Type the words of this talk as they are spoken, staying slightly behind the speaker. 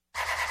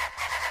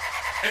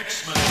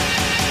X-Men.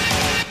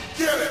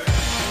 Get it!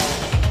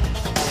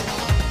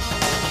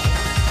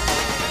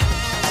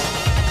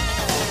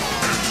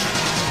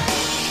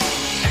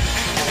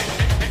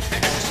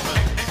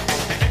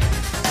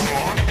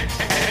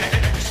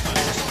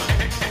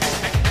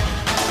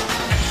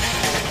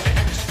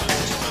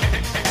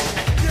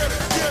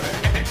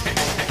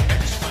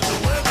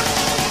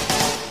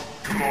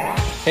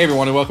 Hey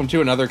everyone, and welcome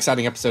to another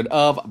exciting episode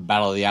of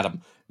Battle of the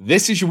Atom.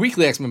 This is your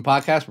weekly X-Men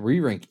podcast where we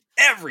rank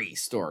every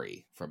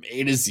story from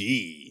A to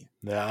Z.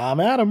 I'm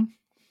Adam.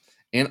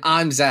 And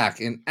I'm Zach.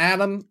 And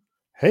Adam,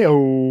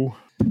 Heyo.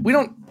 we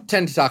don't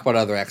tend to talk about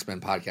other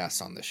X-Men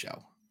podcasts on this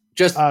show.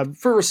 Just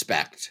for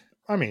respect.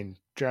 I mean,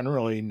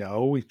 generally,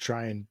 no. We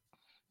try and,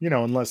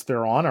 unless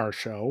they're on our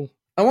show.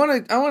 I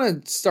want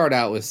to start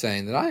out with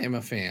saying that I am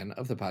a fan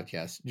of the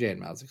podcast Jay and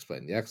Miles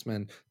Explain the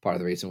X-Men. Part of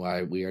the reason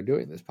why we are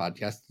doing this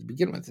podcast to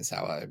begin with is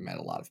how I met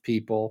a lot of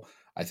people.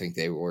 I think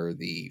they were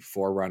the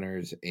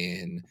forerunners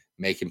in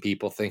making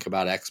people think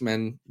about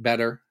X-Men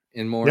better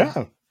and more.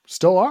 Yeah,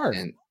 still are.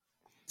 And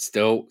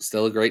still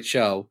a great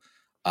show.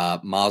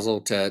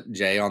 Mazel to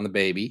Jay on the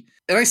baby.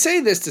 And I say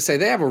this to say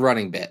they have a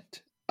running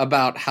bit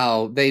about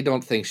how they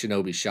don't think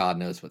Shinobi Shaw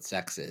knows what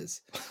sex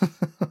is.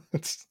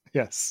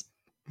 Yes.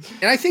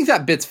 And I think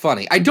that bit's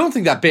funny. I don't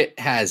think that bit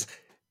has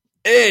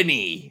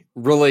any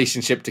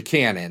relationship to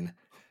canon,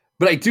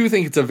 but I do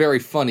think it's a very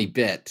funny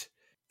bit.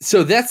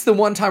 So that's the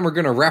one time we're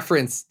going to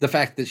reference the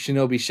fact that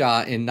Shinobi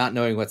Shaw in not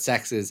knowing what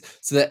sex is,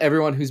 so that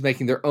everyone who's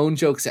making their own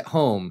jokes at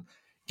home,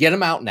 get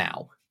them out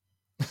now.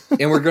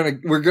 And we're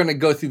gonna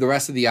go through the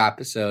rest of the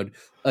episode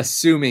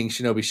assuming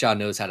Shinobi Shaw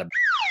knows how to.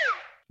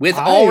 With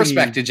all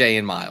respect to Jay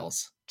and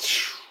Miles,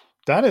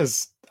 that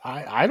is,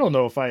 I don't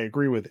know if I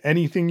agree with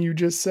anything you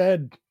just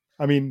said.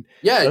 I mean,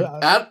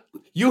 yeah,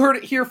 you heard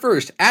it here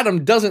first.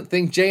 Adam doesn't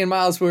think Jay and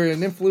Miles were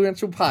an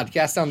influential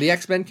podcast on the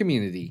X-Men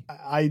community.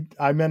 I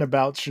meant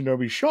about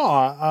Shinobi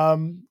Shaw.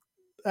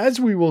 As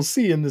we will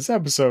see in this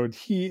episode,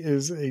 he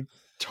is a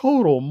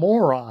total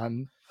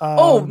moron.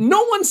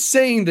 No one's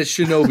saying that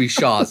Shinobi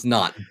Shaw's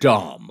not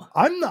dumb.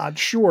 I'm not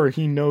sure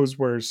he knows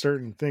where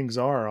certain things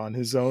are on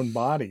his own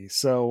body.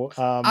 So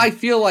I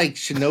feel like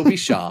Shinobi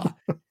Shaw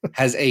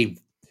has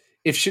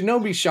if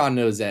Shinobi Shaw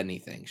knows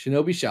anything,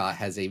 Shinobi Shaw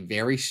has a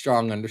very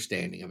strong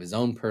understanding of his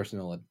own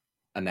personal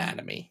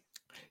anatomy.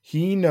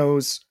 He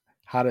knows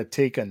how to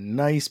take a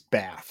nice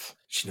bath.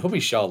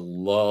 Shinobi Shaw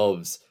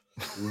loves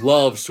to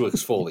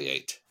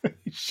exfoliate.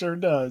 He sure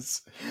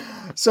does.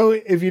 So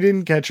if you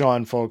didn't catch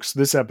on, folks,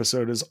 this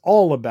episode is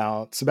all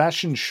about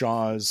Sebastian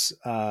Shaw's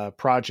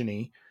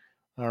progeny.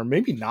 Or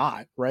maybe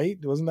not, right?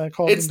 Wasn't that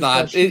called? It's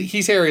not.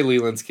 He's Harry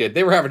Leland's kid.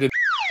 They were having to.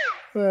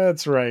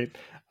 That's right.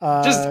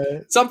 Just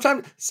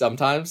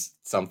sometimes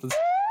something.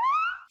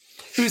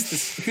 Who's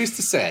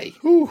to say?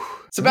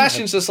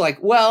 Sebastian's just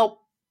like,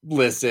 well,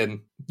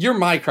 listen, you're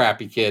my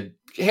crappy kid.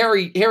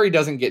 Harry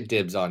doesn't get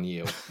dibs on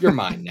you. You're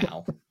mine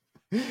now.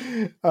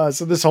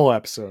 So this whole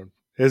episode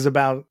is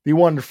about the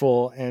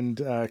wonderful and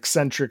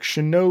eccentric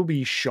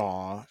Shinobi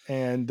Shaw,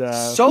 and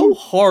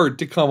hard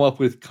to come up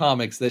with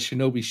comics that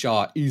Shinobi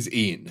Shaw is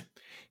in.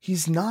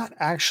 He's not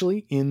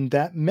actually in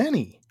that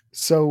many.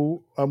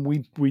 So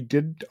we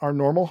did our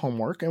normal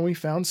homework and we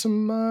found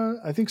some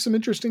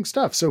interesting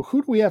stuff. So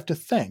who do we have to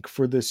thank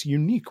for this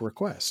unique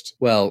request?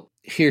 Well,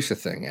 here's the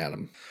thing,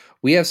 Adam.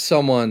 We have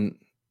someone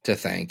to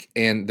thank,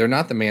 and they're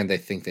not the man they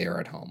think they are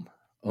at home.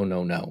 Oh,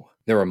 no.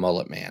 They're a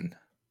mullet man.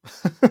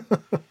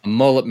 A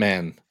mullet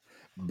man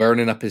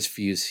burning up his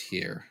fuse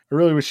here. I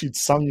really wish he'd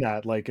sung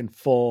that like in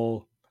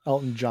full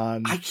Elton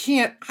John. I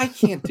can't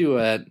do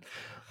it.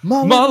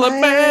 Mullet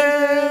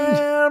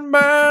man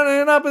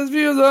burning up his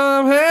fuse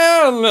of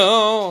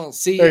hello.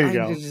 See, there you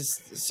go.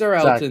 Sir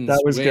Elton's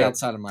that was way good.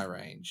 Outside of my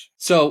range.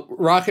 So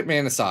Mullet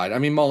Man aside,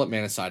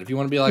 if you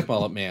want to be like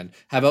Mullet Man,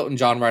 have Elton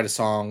John write a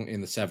song in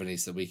the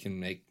 70s that we can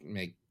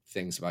make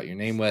things about your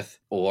name with,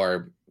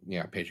 or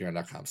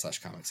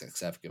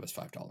patreon.com/comicsxf. Give us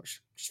 $5.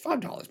 Just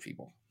 $5,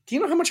 people. Do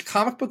you know how much a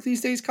comic book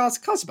these days costs?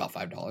 It costs about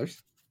 $5.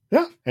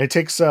 Yeah. And it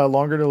takes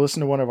longer to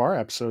listen to one of our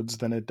episodes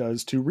than it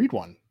does to read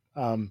one.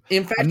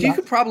 In fact, you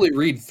could probably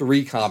read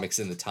 3 comics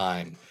in the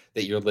time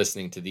that you're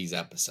listening to these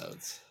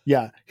episodes.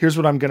 Yeah. Here's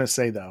what I'm going to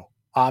say, though.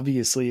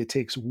 Obviously, it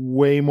takes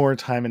way more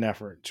time and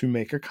effort to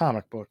make a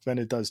comic book than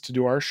it does to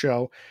do our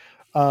show.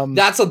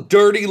 That's a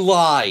dirty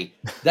lie.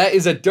 That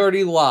is a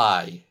dirty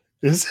lie.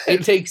 Is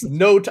it? It takes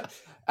no time.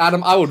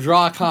 Adam, I will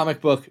draw a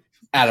comic book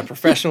at a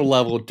professional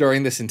level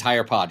during this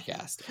entire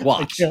podcast.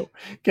 Watch. I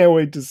can't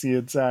wait to see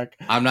it, Zach.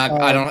 I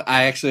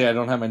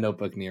don't have my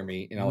notebook near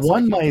me.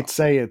 One might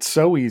say it's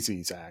so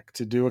easy, Zach,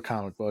 to do a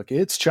comic book.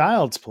 It's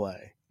child's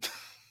play.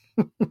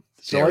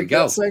 There we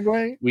go.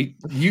 Segue?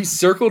 You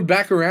circled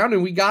back around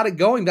and we got it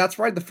going. That's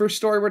right. The first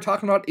story we're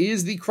talking about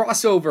is the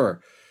crossover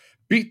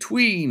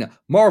between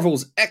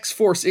Marvel's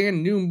X-Force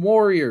and New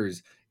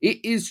Warriors.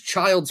 It is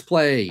Child's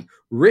Play,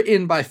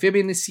 written by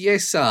Fabian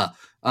Nicieza,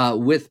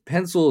 with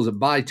pencils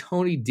by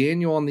Tony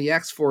Daniel on the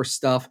X-Force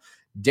stuff,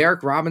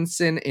 Derek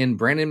Robinson and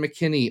Brandon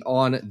McKinney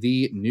on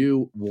the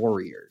New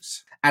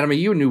Warriors. Adam, are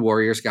you a New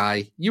Warriors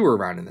guy? You were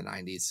around in the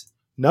 90s.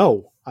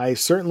 No, I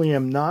certainly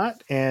am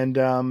not. And,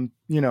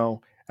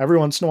 every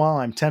once in a while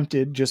I'm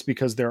tempted just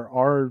because there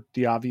are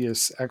the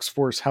obvious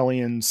X-Force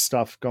Hellion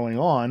stuff going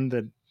on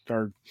that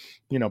are,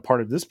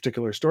 part of this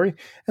particular story.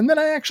 And then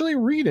I actually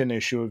read an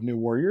issue of New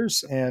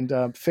Warriors and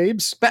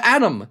Fabes. But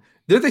Adam,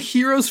 they're the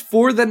heroes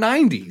for the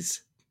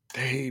 90s.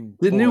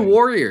 The New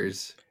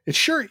Warriors. It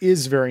sure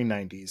is very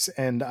 90s,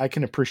 and I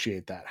can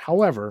appreciate that.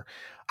 However,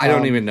 I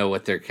don't even know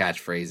what their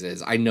catchphrase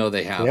is. I know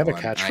they have a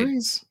one.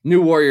 catchphrase?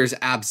 New Warriors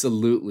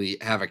absolutely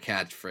have a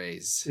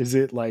catchphrase. Is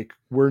it like,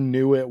 we're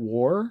new at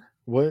war?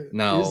 What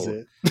No, is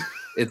it?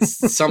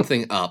 It's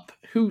something up.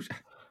 Who?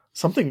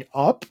 Something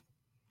up?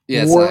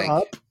 Yeah, war like,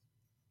 up?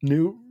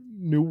 New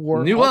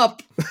war new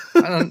up.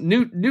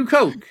 New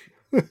Coke.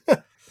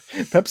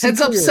 Pepsi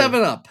Heads up,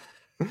 7-Up.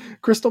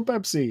 Crystal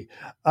Pepsi.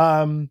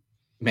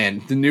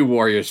 Man, the New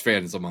Warriors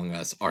fans among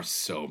us are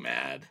so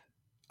mad.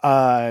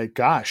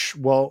 Gosh.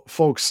 Well,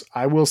 folks,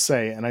 I will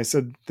say, and I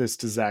said this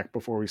to Zach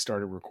before we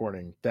started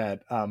recording,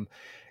 that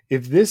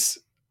if this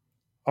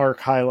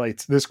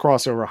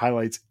crossover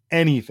highlights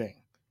anything,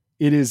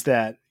 it is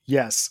that,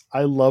 yes,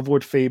 I love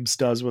what Fabes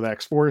does with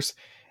X-Force,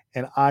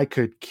 and I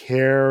could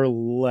care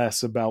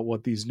less about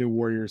what these New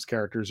Warriors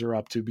characters are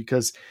up to,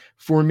 because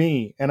for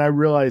me, and I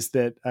realize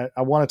that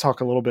I want to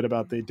talk a little bit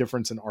about the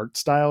difference in art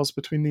styles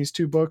between these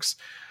two books,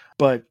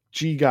 but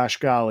gee gosh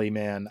golly,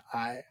 man,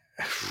 I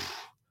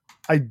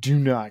do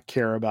not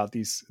care about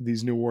these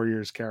New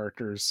Warriors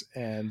characters.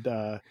 And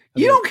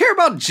you don't care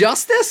about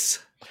Justice?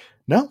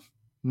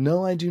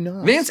 No, I do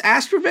not. Vance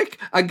Astrovic,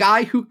 a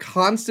guy who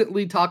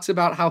constantly talks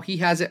about how he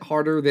has it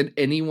harder than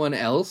anyone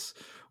else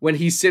when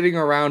he's sitting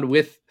around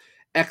with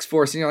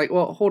X-Force, and you're like,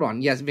 well, hold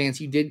on. Yes,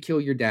 Vance, you did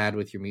kill your dad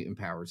with your mutant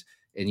powers,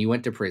 and you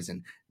went to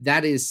prison.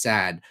 That is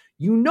sad.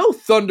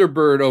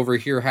 Thunderbird over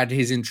here had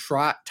his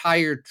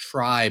entire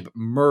tribe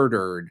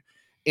murdered,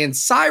 and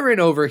Siren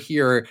over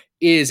here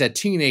is a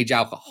teenage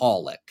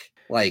alcoholic.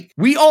 Like,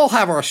 we all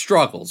have our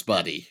struggles,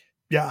 buddy.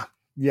 Yeah,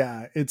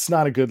 it's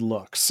not a good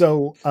look.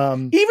 So,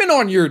 even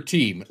on your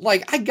team,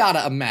 like, I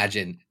gotta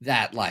imagine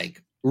that,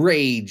 like,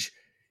 Rage,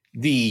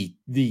 the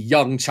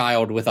young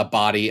child with a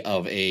body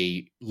of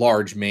a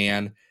large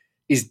man,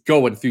 is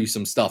going through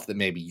some stuff that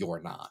maybe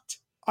you're not.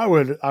 I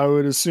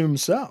would assume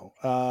so.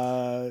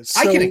 I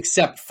can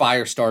accept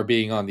Firestar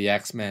being on the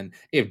X-Men.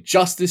 If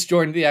Justice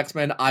joined the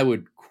X-Men, I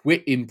would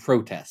quit in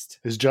protest.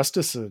 Is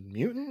Justice a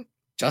mutant?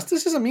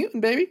 Justice is a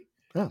mutant, baby.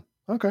 Oh,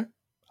 okay.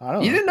 I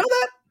don't know. You didn't know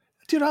that?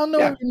 Dude, I don't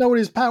know, know what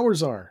his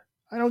powers are.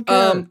 I don't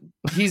care.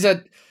 He's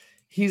a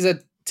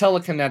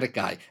telekinetic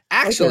guy.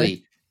 Actually,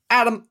 okay.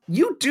 Adam,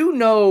 you do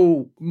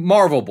know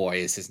Marvel Boy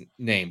is his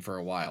name for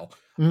a while.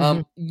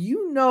 Mm-hmm.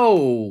 You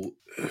know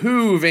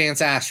who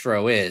Vance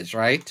Astro is,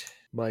 right?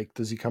 Like,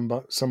 does he come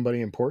up somebody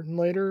important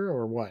later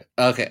or what?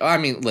 Okay. I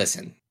mean,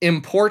 listen,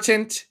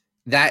 important,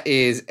 that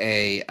is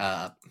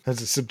that's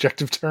a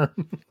subjective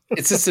term.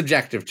 It's a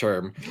subjective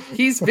term.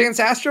 He's Vance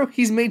Astro.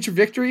 He's Major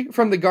Victory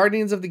from the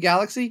Guardians of the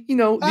Galaxy.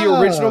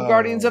 The original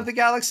Guardians of the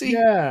Galaxy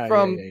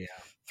from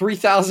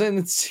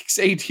 3006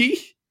 AD.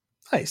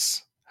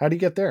 Nice. How'd he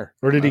get there?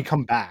 Or did he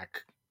come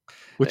back?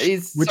 Which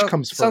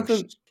comes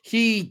first?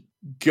 He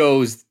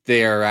goes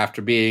there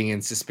after being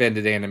in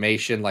suspended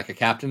animation like a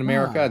Captain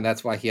America, and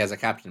that's why he has a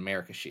Captain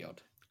America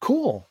shield.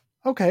 Cool.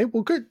 Okay,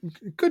 well,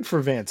 good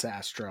for Vance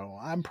Astro.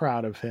 I'm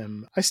proud of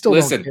him. I still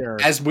don't care.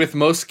 As with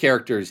most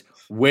characters,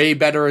 way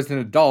better as an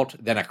adult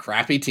than a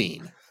crappy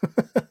teen.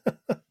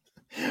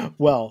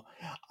 Well,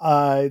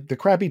 the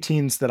crappy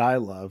teens that I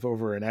love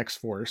over in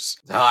X-Force.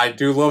 I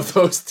do love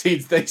those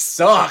teens. They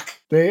suck.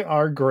 They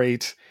are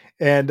great.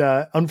 And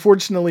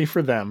unfortunately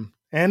for them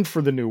and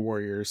for the New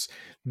Warriors,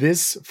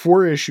 this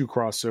 4-issue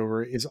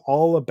crossover is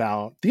all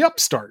about the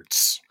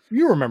Upstarts.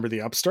 You remember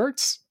the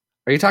Upstarts?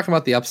 Are you talking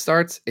about the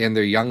Upstarts and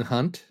their Young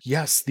Hunt?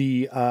 Yes,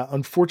 the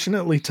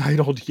unfortunately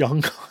titled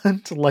Young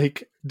Hunt.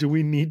 Like, do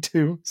we need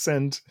to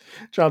send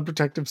Child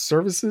Protective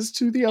Services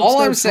to the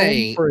Upstarts?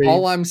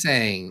 All I'm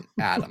saying,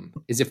 Adam,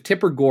 is if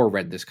Tipper Gore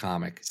read this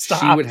comic,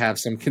 she would have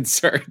some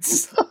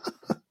concerns.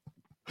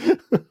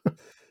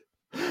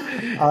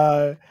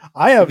 I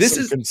have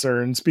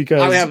concerns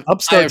because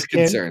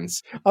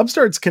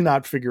Upstarts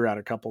cannot figure out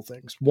a couple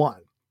things.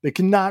 One, they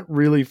cannot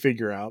really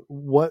figure out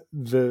what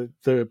the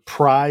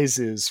prize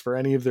is for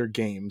any of their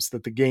games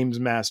that the games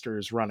master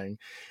is running.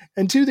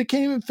 And two, they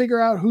can't even figure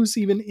out who's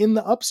even in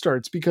the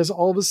Upstarts because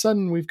all of a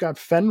sudden we've got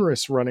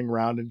Fenris running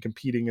around and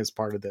competing as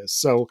part of this.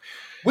 So,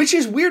 which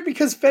is weird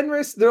because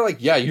Fenris, they're like,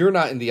 yeah, you're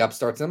not in the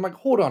Upstarts. And I'm like,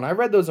 hold on, I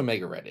read those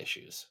Omega Red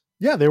issues.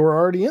 Yeah, they were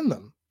already in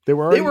them. They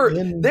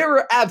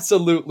were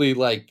absolutely,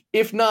 like,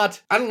 if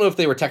not, I don't know if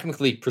they were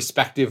technically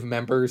prospective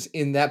members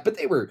in that, but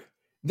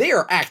they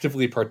are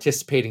actively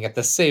participating at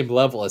the same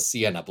level as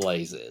Sienna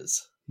Blaze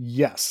is.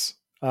 Yes.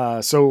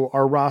 So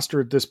our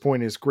roster at this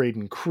point is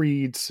Graydon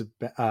Creed,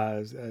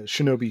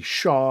 Shinobi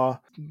Shaw,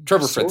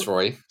 Trevor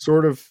Fitzroy,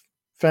 sort of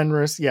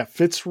Fenris. Yeah.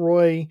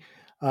 Fitzroy,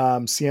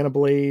 Sienna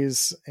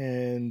Blaze,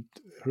 and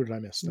who did I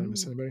miss? Did I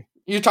miss anybody?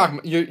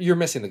 You're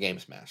missing the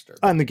Games Master.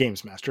 And the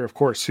Games Master, of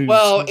course.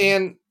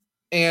 And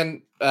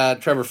And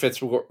Trevor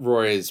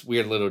Fitzroy's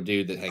weird little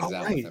dude that hangs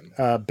out with him.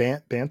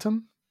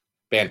 Bantam?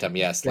 Bantam,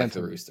 yes, like the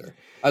Bantam. rooster.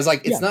 I was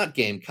like, it's Yeah. not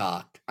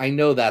gamecock. I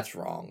know that's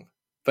wrong,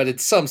 but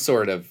it's some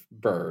sort of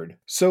bird.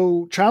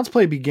 So Child's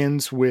Play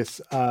begins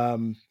with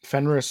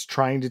Fenris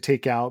trying to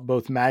take out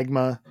both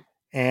Magma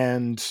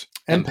and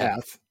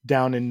Empath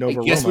down in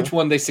Nova Guess Roma. which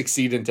one they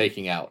succeed in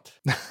taking out?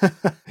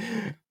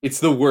 It's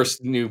the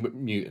worst new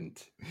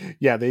mutant.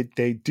 Yeah, they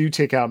do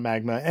take out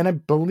Magma, and I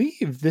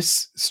believe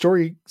this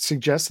story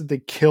suggests that they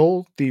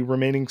kill the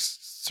remaining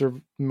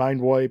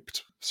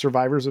mind-wiped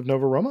survivors of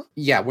Nova Roma.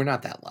 Yeah, we're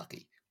not that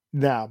lucky.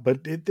 No,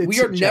 but it We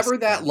are suggests never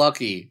that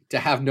lucky to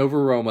have Nova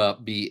Roma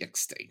be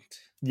extinct.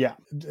 Yeah,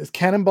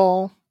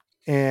 Cannonball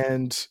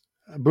and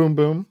Boom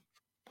Boom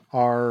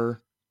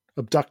are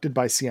abducted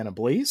by Sienna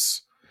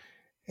Blaze,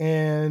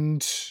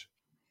 and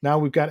now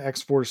we've got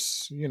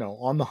X-Force,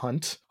 on the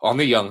hunt. On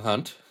the young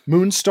hunt.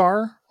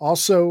 Moonstar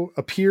also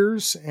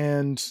appears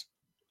and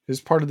is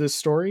part of this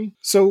story.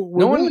 So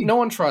no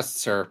one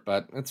trusts her,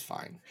 but it's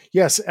fine.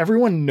 Yes,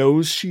 everyone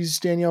knows she's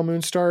Danielle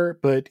Moonstar,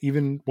 but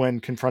even when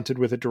confronted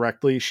with it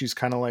directly, she's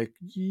kind of like,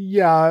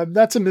 yeah,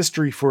 that's a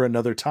mystery for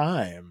another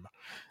time.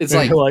 It's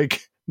and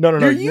like, no,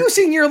 you're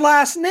using your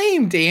last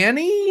name,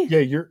 Danny.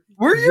 Yeah,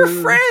 we're your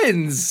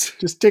friends.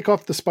 Just take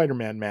off the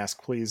Spider-Man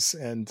mask, please.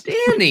 And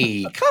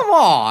Danny, come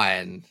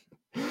on.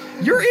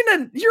 You're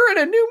in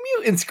a New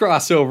Mutants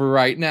crossover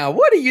right now.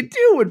 What are you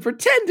doing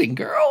pretending,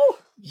 girl?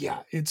 Yeah,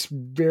 it's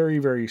very,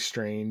 very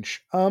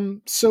strange.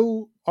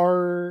 So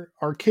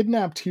our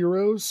kidnapped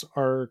heroes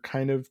are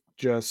kind of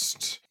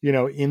just,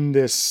 in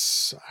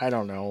this, I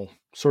don't know,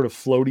 sort of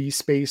floaty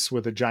space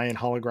with a giant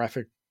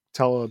holographic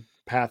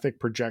telepathic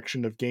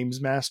projection of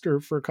Games Master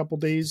for a couple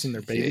days in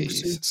their bathing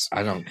suits.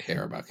 I don't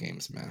care about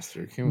Games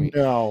Master. Can we?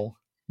 No.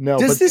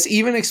 Does this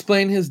even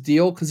explain his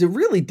deal? Because it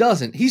really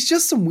doesn't. He's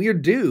just some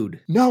weird dude.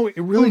 No, it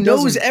really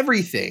knows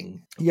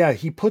everything. Yeah,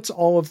 he puts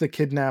all of the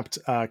kidnapped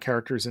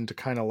characters into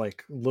kind of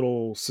like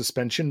little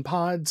suspension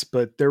pods,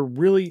 but they're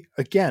really,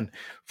 again,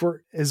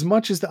 for as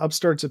much as the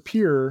upstarts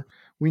appear,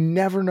 we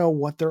never know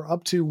what they're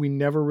up to. We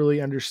never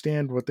really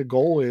understand what the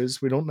goal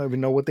is. We don't even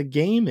know what the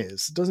game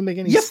is. It doesn't make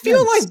any sense. You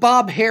feel like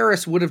Bob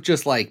Harris would have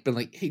just been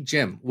like, hey,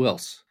 Jim,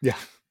 Wills. Yeah.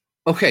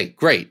 Okay,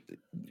 great.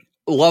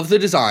 Love the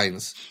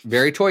designs.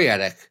 Very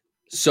toyetic.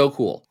 So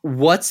cool.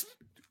 What's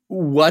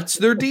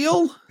their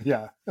deal?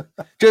 Yeah.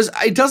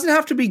 It doesn't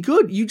have to be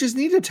good. You just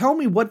need to tell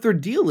me what their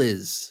deal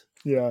is.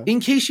 Yeah. In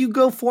case you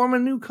go form a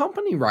new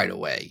company right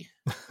away.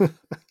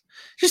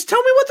 Just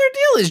tell me what their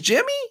deal is,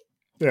 Jimmy.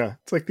 Yeah,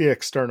 it's like the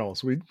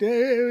externals. We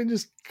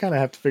just kind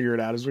of have to figure it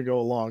out as we go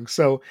along.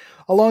 So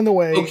along the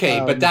way, okay,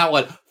 but that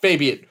one,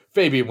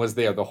 Fabian was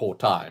there the whole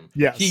time.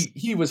 Yes,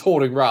 he was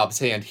holding Rob's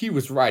hand. He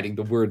was writing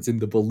the words in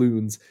the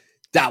balloons.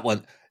 That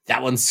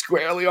one's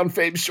squarely on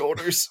Fabe's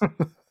shoulders.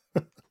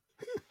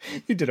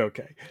 He did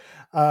okay.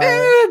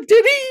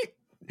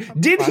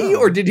 Did he,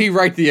 or did he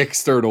write the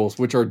externals,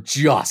 which are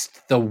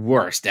just the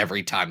worst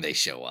every time they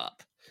show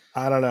up?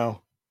 I don't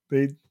know.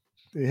 They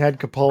had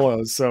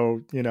Capullos,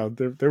 so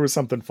there was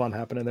something fun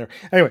happening there.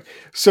 Anyway,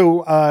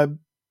 so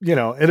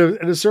at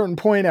a certain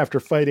point after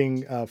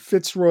fighting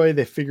Fitzroy,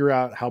 they figure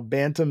out how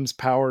Bantam's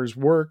powers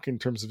work in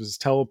terms of his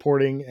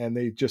teleporting, and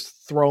they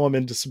just throw him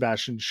into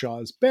Sebastian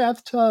Shaw's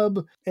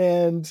bathtub.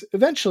 And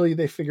eventually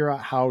they figure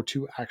out how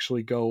to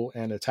actually go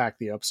and attack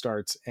the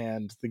upstarts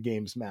and the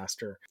Games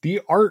Master.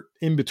 The art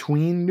in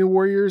between New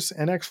Warriors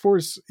and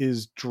X-Force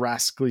is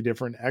drastically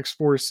different.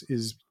 X-Force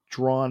is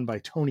drawn by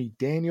Tony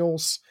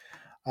Daniels.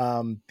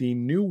 The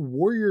New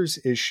Warriors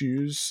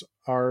issues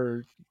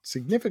are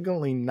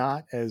significantly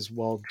not as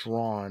well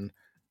drawn.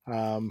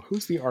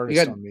 Who's the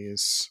artist on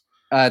these?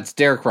 It's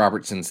Derek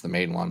Robertson's the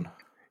main one.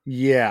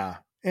 Yeah,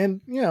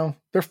 and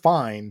they're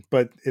fine,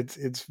 but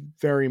it's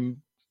very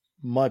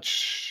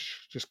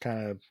much just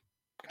kind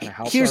of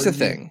house. Here's the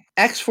thing: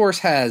 X-Force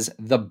has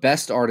the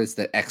best artist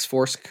that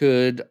X-Force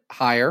could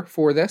hire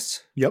for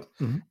this. Yep,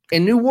 mm-hmm.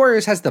 And New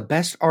Warriors has the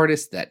best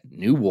artist that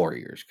New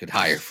Warriors could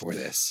hire for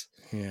this.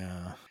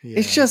 Yeah.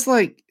 It's just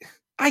like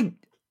I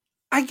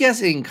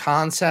guess in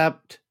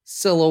concept,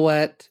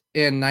 Silhouette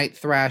and Night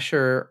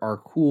Thrasher are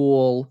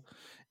cool,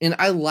 and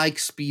I like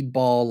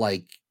Speedball.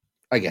 Like,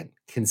 again,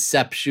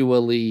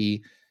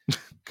 conceptually,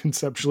 I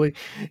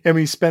mean,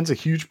 he spends a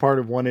huge part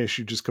of one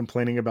issue just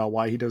complaining about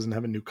why he doesn't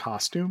have a new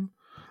costume,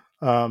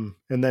 and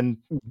then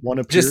one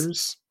appears.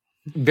 Just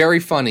very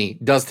funny.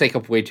 Does take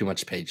up way too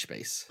much page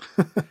space.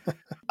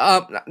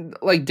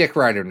 Like Dick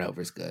Rider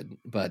Nova's good,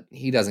 but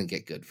he doesn't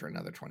get good for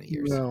another 20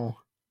 years.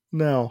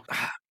 No.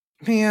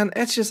 Man,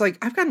 it's just like,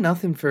 I've got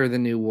nothing for the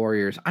New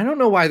Warriors. I don't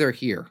know why they're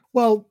here.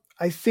 Well,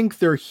 I think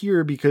they're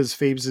here because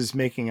Fabes is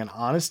making an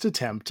honest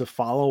attempt to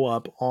follow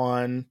up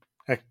on,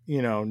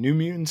 New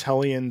Mutants,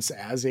 Hellions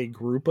as a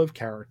group of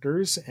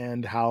characters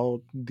and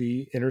how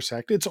they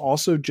intersect. It's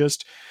also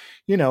just,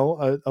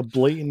 a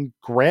blatant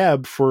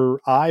grab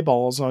for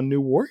eyeballs on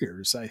New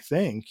Warriors, I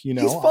think.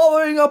 He's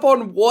following up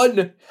on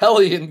one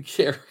Hellion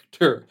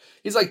character.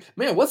 He's like,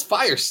 man, what's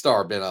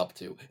Firestar been up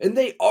to? And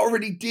they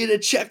already did a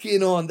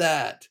check-in on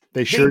that.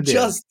 They sure did.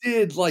 Just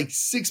did like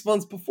 6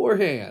 months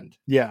beforehand.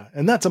 Yeah,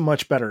 and that's a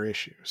much better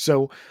issue.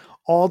 So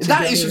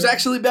altogether, that issue's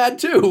actually bad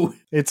too.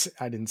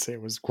 I didn't say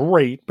it was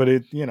great, but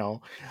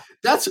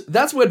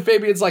that's when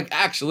Fabian's like,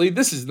 actually,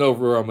 this is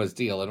Novaroma's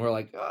deal. And we're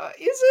like,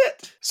 is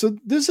it? So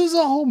this is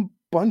a whole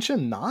bunch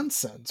of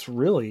nonsense,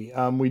 really.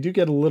 We do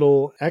get a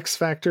little X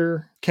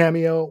Factor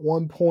cameo at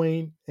one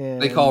point, and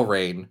they call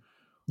Rain.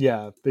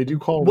 Yeah, they do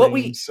call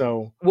Rain.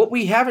 So what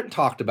we haven't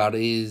talked about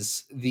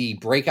is the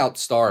breakout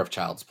star of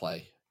Child's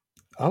Play.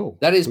 Oh,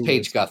 that is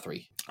Paige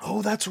Guthrie.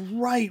 Oh, that's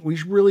right.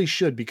 We really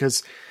should,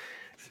 because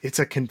it's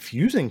a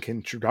confusing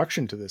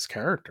introduction to this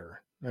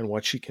character and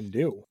what she can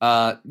do.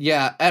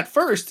 Yeah. At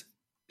first,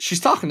 she's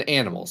talking to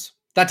animals.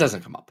 That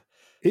doesn't come up.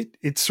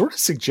 It sort of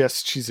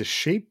suggests she's a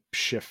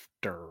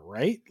shapeshifter,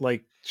 right?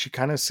 Like she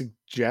kind of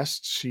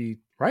suggests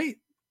right?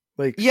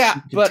 Like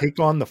yeah, she can take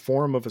on the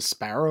form of a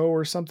sparrow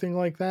or something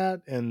like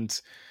that. And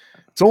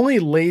it's only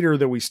later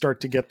that we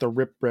start to get the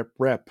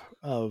rip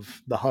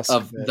of the husk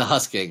of the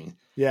husking.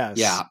 Yes.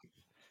 Yeah.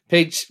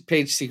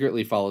 Paige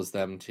secretly follows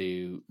them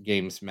to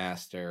Games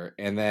Master,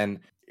 and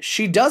then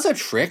she does a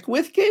trick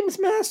with Games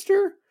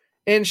Master,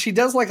 and she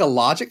does like a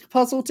logic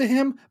puzzle to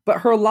him, but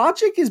her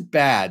logic is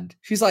bad.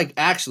 She's like,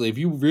 actually, if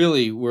you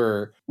really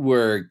were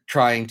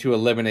trying to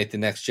eliminate the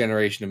next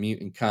generation of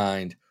mutant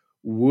kind,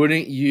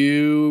 wouldn't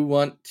you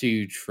want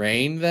to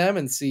train them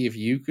and see if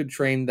you could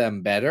train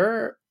them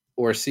better,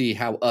 or see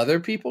how other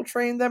people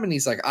train them? And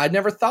he's like, I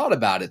never thought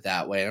about it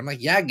that way. And I'm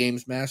like, yeah,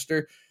 Games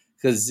Master,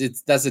 because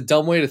that's a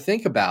dumb way to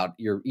think about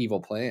your evil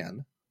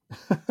plan.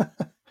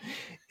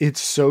 It's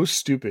so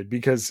stupid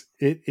because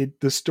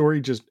the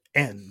story just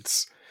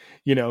ends.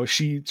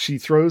 She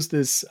throws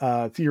this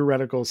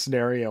theoretical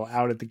scenario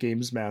out at the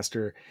Games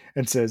Master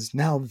and says,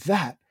 now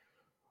that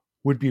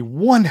would be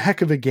one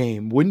heck of a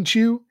game, wouldn't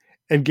you?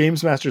 And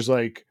Games Master's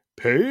like,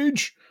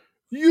 Paige,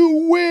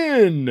 you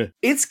win.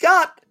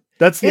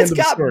 That's the end of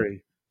the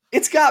story.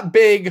 It's got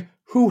big,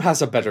 who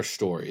has a better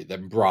story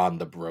than Braun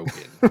the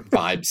Broken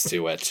vibes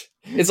to it.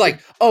 It's like,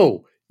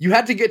 oh, you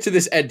had to get to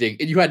this ending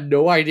and you had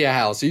no idea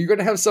how. So you're going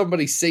to have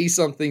somebody say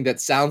something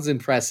that sounds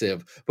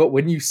impressive, but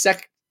when you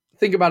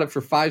think about it for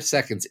 5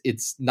 seconds,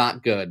 it's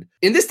not good.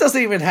 And this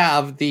doesn't even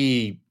have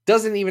the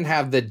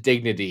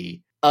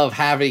dignity of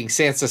having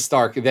Sansa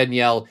Stark then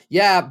yell,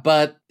 yeah,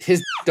 but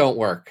his don't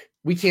work.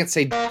 We can't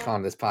say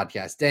on this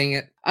podcast. Dang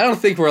it. I don't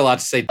think we're allowed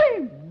to say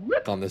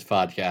on this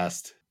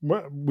podcast.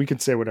 Well, we can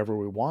say whatever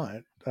we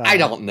want. I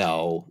don't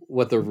know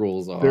what the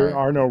rules are. There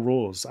are no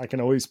rules. I can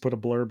always put a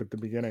blurb at the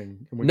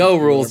beginning. No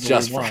rules,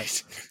 just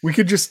right. We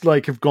could just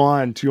have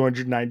gone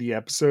 290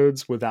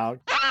 episodes without,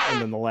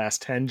 and then the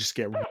last 10 just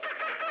get.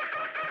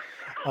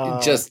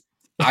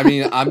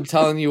 I'm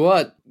telling you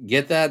what,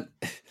 get that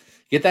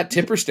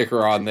tipper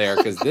sticker on there,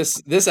 because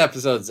this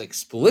episode's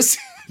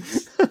explicit.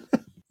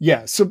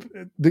 Yeah, so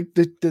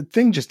the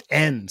thing just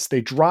ends.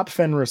 They drop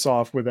Fenris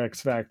off with X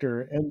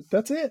Factor, and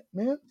that's it,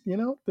 man.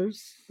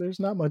 There's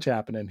not much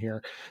happening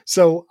here.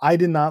 So I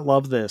did not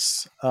love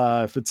this.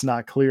 If it's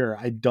not clear,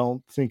 I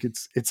don't think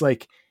it's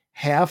like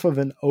half of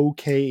an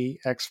okay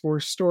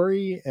X-Force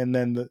story, and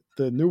then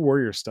the New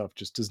Warrior stuff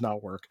just does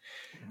not work.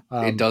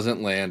 It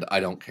doesn't land.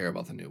 I don't care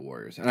about the New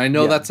Warriors, and I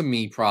know that's a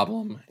me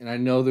problem, and I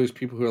know there's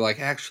people who are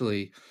like,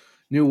 actually,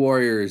 New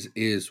Warriors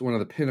is one of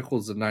the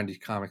pinnacles of 90s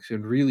comics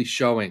and really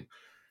showing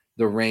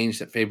the range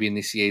that Fabian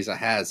Nicieza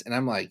has. And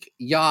I'm like,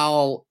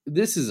 y'all,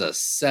 this is a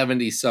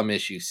 70-some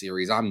issue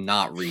series. I'm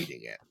not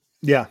reading it.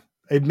 Yeah,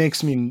 it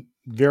makes me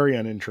very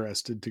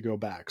uninterested to go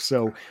back.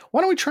 So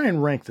why don't we try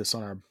and rank this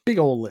on our big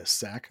old list,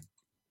 Zach?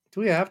 Do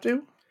we have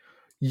to?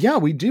 Yeah,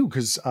 we do,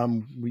 because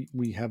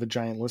we have a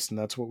giant list, and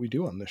that's what we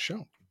do on this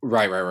show.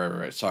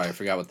 Right. Sorry, I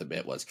forgot what the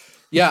bit was.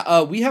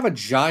 Yeah, we have a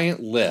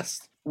giant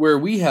list where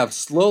we have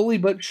slowly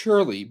but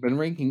surely been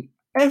ranking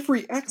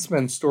every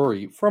X-Men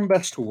story from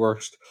best to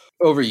worst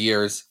over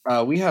years.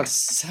 We have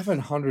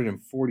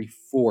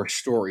 744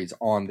 stories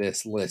on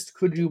this list.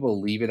 Could you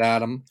believe it,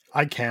 Adam?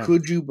 I can.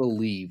 Could you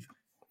believe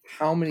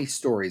how many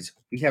stories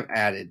we have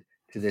added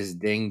to this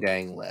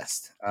ding-dang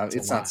list?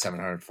 It's not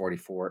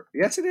 744.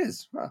 Yes, it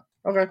is. Huh.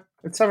 Okay,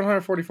 it's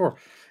 744.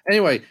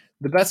 Anyway,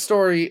 the best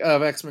story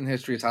of X-Men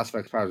history is House of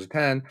X Powers of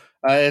 10.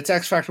 It's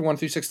X Factor 1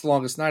 through 6, The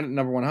Longest Night at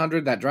number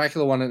 100. That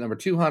Dracula one at number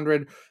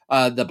 200.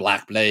 The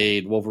Black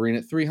Blade, Wolverine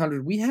at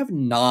 300. We have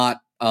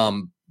not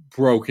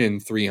broken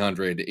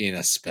 300 in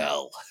a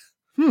spell.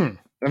 I'm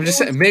just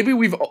saying, maybe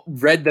we've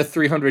read the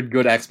 300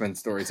 good X-Men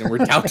stories and we're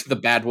down to the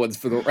bad ones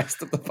for the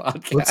rest of the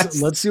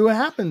podcast. Let's see what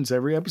happens.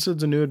 Every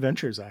episode's a new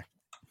adventure, Zach.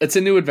 It's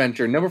a new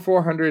adventure. Number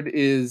 400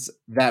 is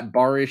that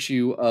bar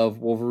issue of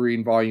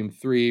Wolverine Volume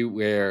 3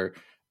 where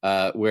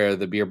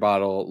the beer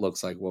bottle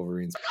looks like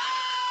Wolverine's.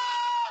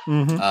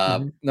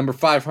 Number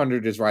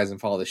 500 is Rise and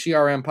Fall of the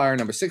Shi'ar Empire.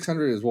 Number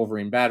 600 is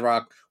Wolverine Bad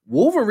Rock.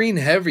 Wolverine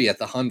heavy at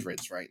the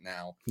hundreds right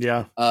now.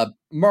 Yeah.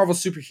 Marvel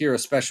Superhero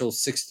Special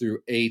 6 through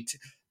 8.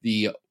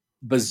 The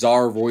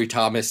bizarre Roy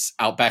Thomas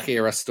Outback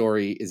era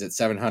story is at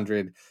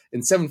 700.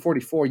 And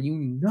 744,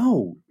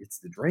 it's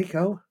the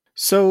Draco.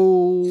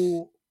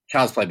 So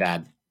Child's Play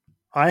bad.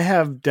 I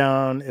have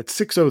down at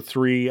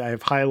 603, I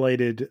have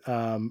highlighted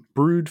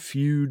Brood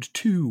Feud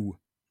 2.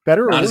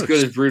 Better or Not worse? as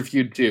good as Brood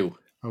Feud 2.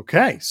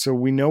 Okay, so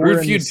we know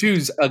Brood Feud 2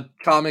 is a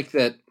comic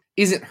that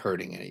isn't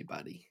hurting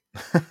anybody.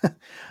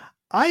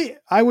 I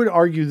would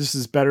argue this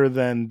is better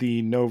than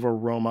the Nova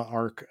Roma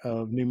arc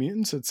of New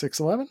Mutants at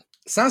 611.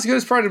 It's not as good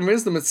as Pride and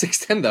Wisdom at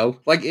 610, though.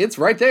 Like, it's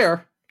right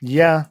there.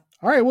 Yeah.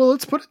 All right, well,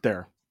 let's put it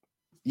there.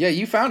 Yeah,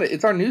 you found it.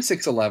 It's our new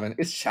 611.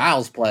 It's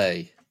Child's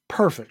Play.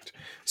 Perfect.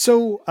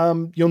 So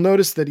you'll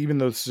notice that even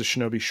though this is a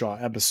Shinobi Shaw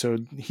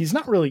episode, he's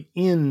not really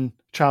in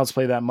Child's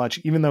Play that much,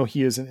 even though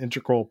he is an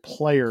integral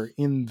player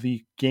in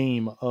the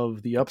game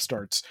of the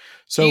Upstarts.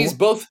 So he's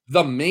both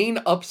the main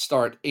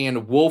upstart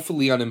and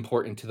woefully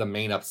unimportant to the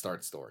main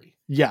upstart story.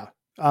 Yeah.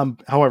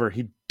 However,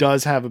 he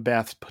does have a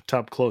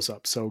bathtub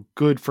close-up, so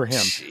good for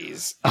him.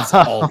 Jeez, that's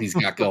all he's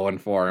got going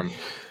for him.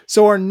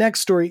 So our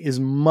next story is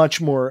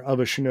much more of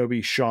a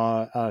Shinobi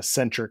Shaw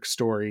centric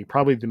story.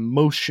 Probably the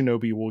most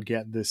Shinobi we'll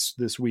get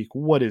this week.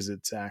 What is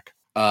it, Zach?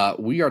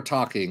 We are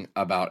talking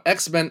about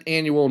X-Men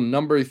Annual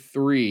number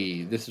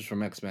 3. This is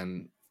from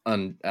X-Men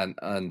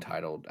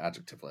Untitled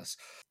Adjective List.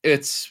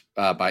 It's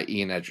by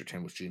Ian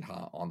Edgerton with Gene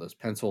Ha on those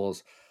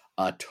pencils.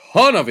 A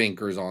ton of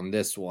inkers on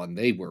this one.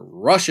 They were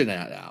rushing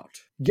that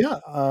out. Yeah.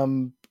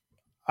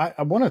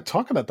 I want to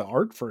talk about the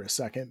art for a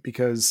second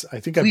because I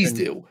think Please I've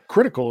been do.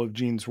 critical of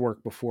Gene's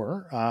work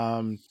before.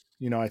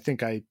 I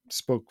think I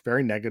spoke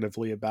very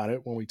negatively about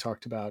it when we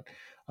talked about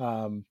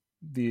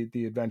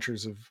the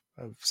adventures of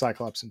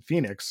Cyclops and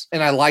Phoenix.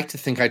 And I like to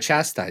think I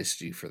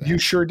chastised you for that. You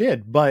sure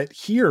did. But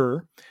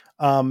here,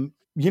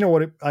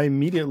 what I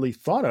immediately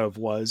thought of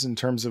was, in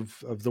terms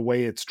of the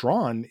way it's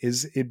drawn,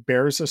 is it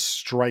bears a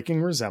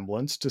striking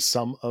resemblance to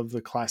some of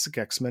the classic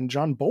X-Men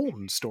John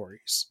Bolton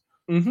stories.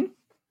 Mm-hmm.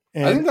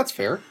 And I think that's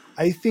fair.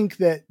 I think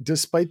that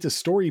despite the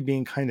story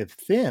being kind of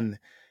thin,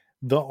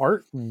 the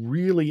art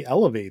really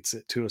elevates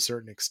it to a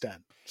certain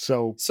extent.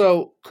 So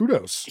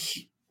kudos.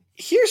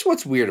 Here's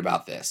what's weird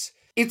about this.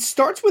 It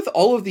starts with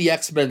all of the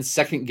X-Men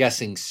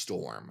second-guessing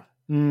Storm.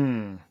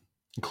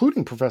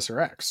 Including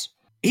Professor X.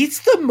 It's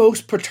the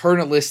most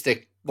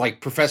paternalistic like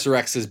Professor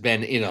X has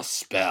been in a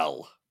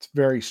spell. It's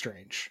very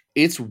strange.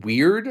 It's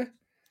weird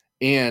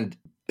and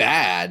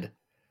bad.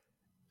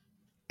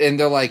 And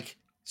they're like,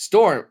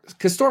 Storm,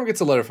 because Storm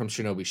gets a letter from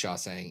Shinobi Shaw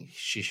saying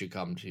she should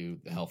come to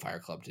the Hellfire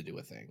Club to do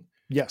a thing.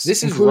 Yes.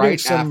 This is right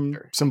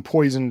after some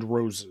poisoned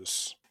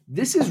roses.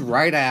 This is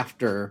right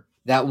after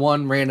that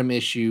one random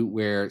issue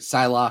where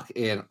Psylocke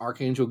and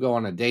Archangel go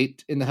on a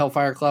date in the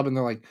Hellfire Club, and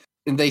they're like,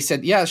 and they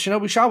said, yeah,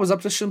 Shinobi Shaw was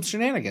up to some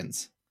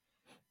shenanigans.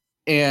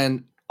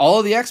 And all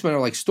of the X-Men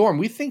are like, Storm,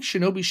 we think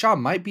Shinobi Shaw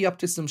might be up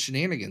to some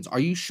shenanigans. Are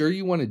you sure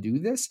you want to do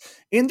this?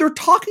 And they're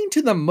talking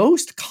to the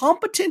most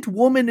competent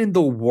woman in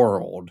the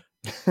world.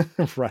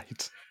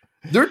 Right.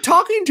 They're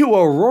talking to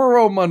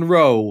Aurora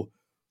Monroe,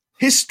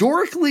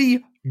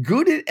 historically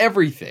good at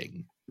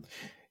everything.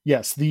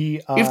 Yes,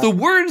 if the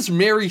words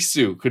Mary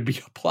Sue could be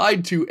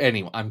applied to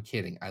anyone, I'm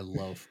kidding. I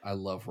love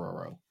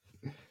Roro.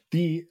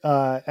 The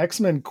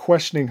X-Men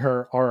questioning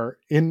her are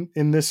in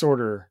this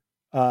order: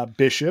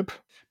 Bishop,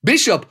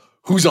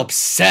 who's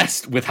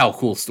obsessed with how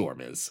cool Storm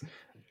is,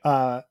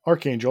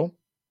 Archangel,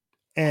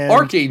 and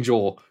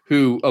Archangel,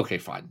 who okay,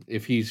 fine,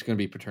 if he's going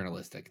to be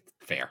paternalistic,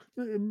 fair,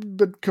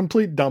 but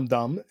complete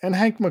dum-dum, and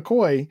Hank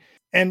McCoy,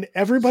 and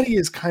everybody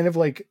is kind of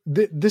like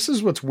this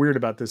is what's weird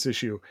about this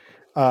issue.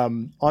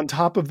 On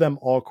top of them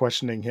all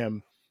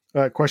questioning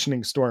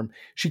Storm,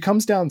 she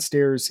comes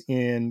downstairs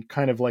in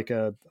kind of like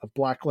a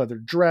black leather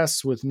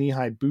dress with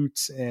knee-high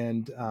boots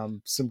and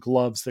some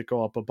gloves that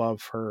go up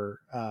above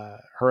her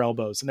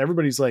elbows, and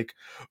everybody's like,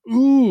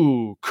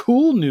 "Ooh,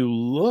 cool new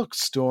look,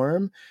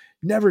 Storm.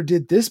 Never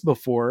did this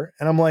before."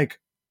 And I'm like,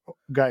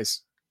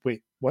 guys,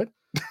 wait, what?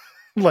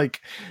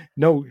 Like,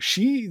 no,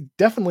 she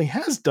definitely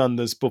has done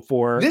this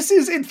before. This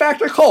is, in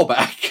fact, a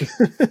callback.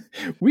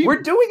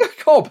 We're doing a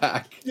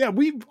callback. Yeah,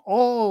 we've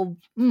all.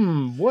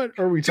 What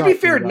are we talking about? To be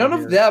fair, none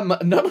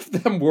of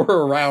them were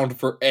around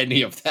for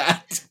any of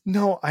that.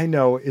 No, I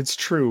know it's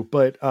true,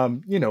 but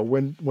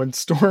when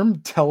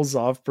Storm tells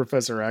off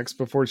Professor X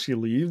before she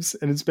leaves,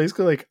 and it's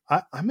basically like,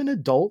 I'm an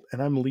adult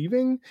and I'm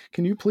leaving.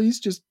 Can you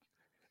please just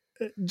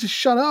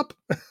shut up?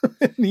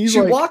 And she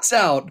walks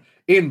out.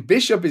 And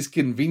Bishop is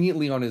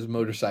conveniently on his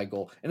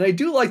motorcycle. And I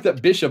do like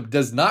that Bishop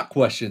does not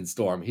question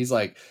Storm. He's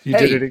like,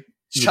 hey,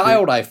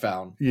 child I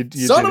found. You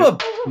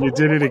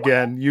did it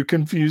again. You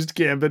confused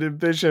Gambit and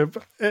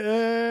Bishop.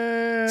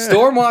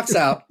 Storm walks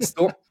out.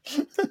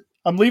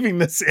 I'm leaving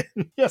this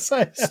in. Yes,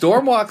 I am.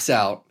 Storm walks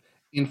out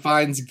and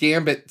finds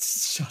Gambit.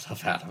 Shut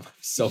up, Adam. I'm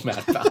so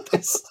mad about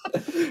this.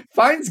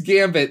 Finds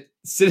Gambit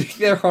sitting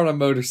there on a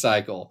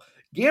motorcycle.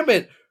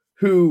 Gambit,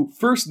 who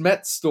first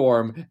met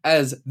Storm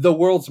as the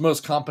world's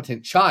most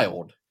competent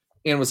child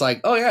and was like,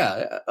 oh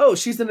yeah, oh,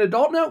 she's an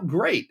adult now?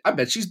 Great. I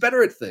bet she's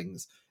better at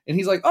things. And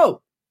he's like,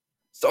 oh,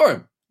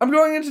 Storm, I'm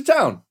going into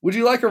town. Would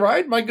you like a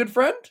ride, my good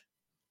friend?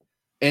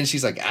 And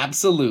she's like,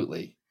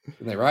 absolutely.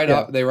 And they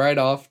ride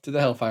off to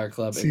the Hellfire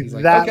Club. See, and he's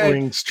like, that okay,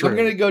 rings true. I'm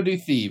going to go do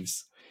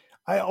thieves.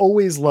 I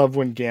always love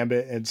when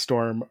Gambit and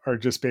Storm are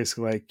just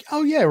basically like,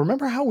 oh yeah,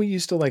 remember how we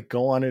used to like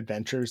go on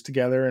adventures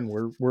together and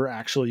we're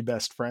actually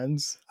best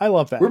friends? I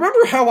love that.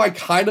 Remember how I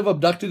kind of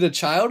abducted a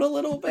child a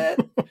little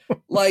bit?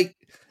 Like,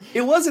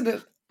 it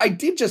wasn't, I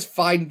did just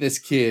find this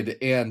kid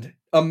and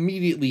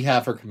immediately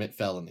have her commit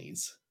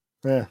felonies.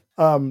 Yeah.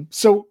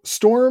 So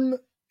Storm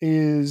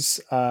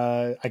is,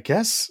 I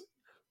guess,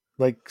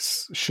 like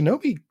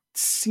Shinobi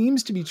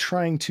seems to be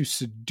trying to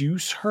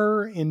seduce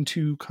her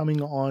into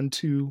coming on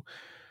to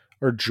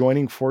or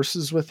joining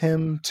forces with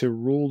him to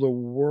rule the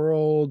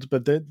world,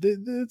 but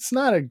it's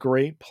not a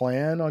great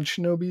plan on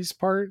Shinobi's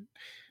part.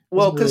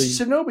 Well, because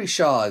Shinobi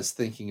Shaw is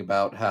thinking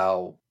about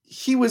how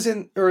he was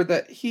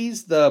that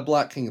he's the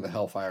Black King of the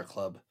Hellfire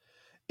Club,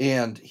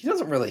 and he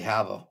doesn't really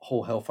have a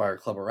whole Hellfire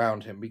Club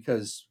around him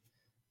because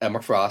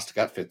Emma Frost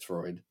got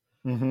Fitzroy.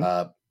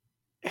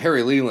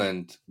 Harry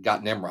Leland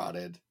got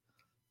Nimroded.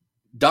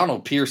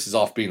 Donald Pierce is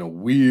off being a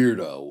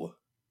weirdo.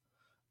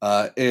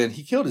 And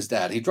he killed his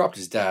dad. He dropped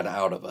his dad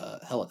out of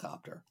a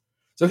helicopter.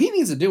 So he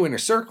needs a new inner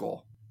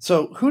circle.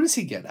 So who does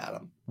he get at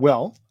him?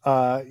 Well,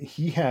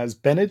 he has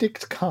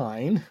Benedict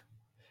Kine,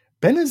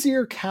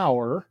 Benazir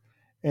Kaur,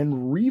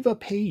 and Reva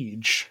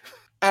Page.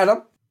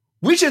 Adam,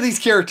 which of these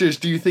characters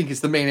do you think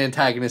is the main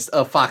antagonist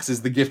of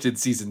Fox's The Gifted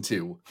Season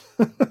 2?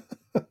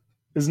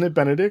 Isn't it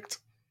Benedict?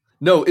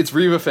 No, it's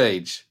Reva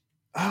Page.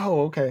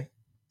 Oh, okay.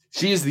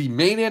 She is the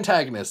main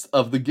antagonist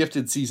of The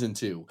Gifted Season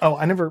 2. Oh,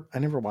 I never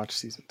watched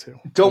Season 2.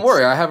 Don't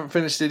worry, I haven't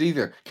finished it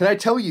either. Can I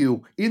tell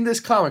you, in this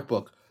comic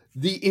book,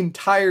 the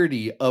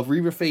entirety of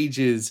Reva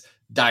Page's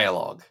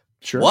dialogue?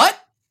 Sure. What?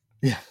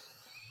 Yeah.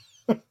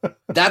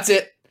 That's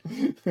it.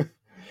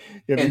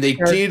 Yeah, and they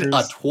did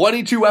a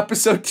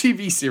 22-episode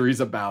TV series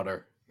about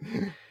her.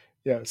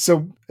 Yeah,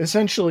 so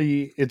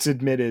essentially it's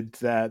admitted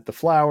that the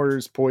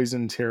flowers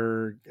poisoned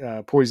her,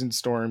 poisoned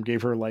Storm,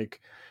 gave her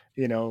like,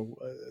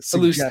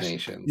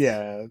 hallucinations.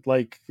 Yeah,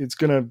 like it's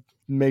gonna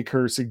make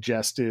her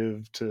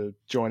suggestive to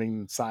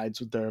joining sides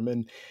with them,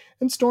 and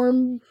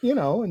Storm,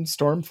 in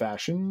Storm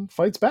fashion,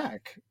 fights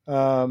back.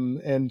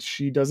 And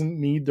she doesn't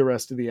need the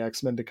rest of the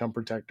X-Men to come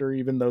protect her,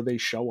 even though they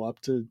show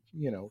up to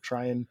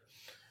try and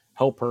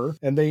help her.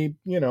 And they,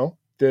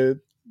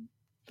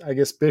 I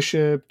guess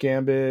Bishop,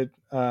 Gambit,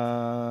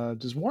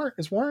 is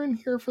Warren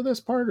here for this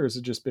part, or is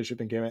it just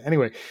Bishop and Gambit?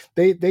 Anyway,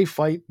 they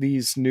fight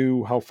these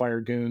new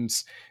Hellfire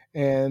goons.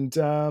 And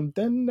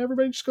then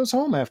everybody just goes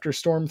home after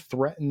Storm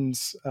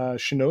threatens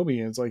Shinobi,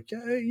 and it's like,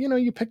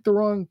 you picked the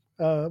wrong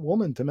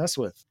woman to mess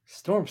with.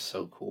 Storm's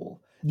so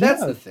cool.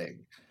 That's the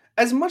thing.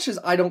 As much as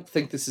I don't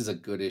think this is a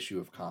good issue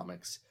of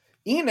comics,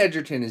 Ian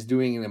Edgerton is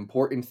doing an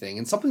important thing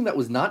and something that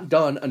was not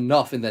done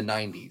enough in the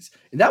 90s.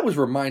 And that was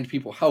remind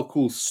people how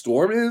cool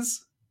Storm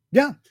is.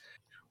 Yeah.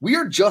 We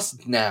are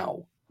just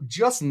now,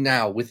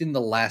 within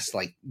the last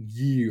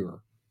year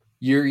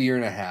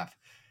and a half,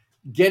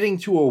 getting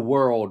to a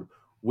world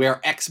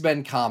where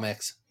X-Men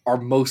comics are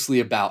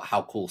mostly about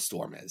how cool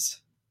Storm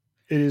is.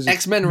 It is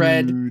X-Men a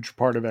Red. Huge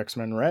part of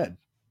X-Men Red.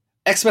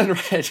 X-Men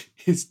Red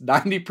is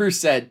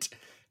 90%.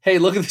 Hey,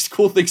 look at this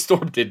cool thing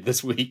Storm did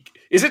this week.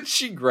 Isn't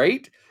she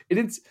great?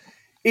 And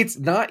it's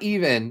not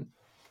even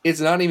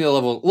the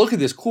level. Look at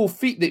this cool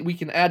feat that we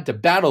can add to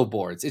battle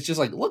boards. It's just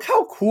like, look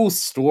how cool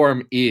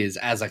Storm is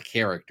as a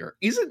character.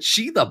 Isn't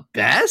she the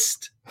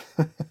best?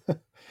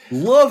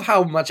 Love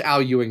how much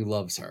Al Ewing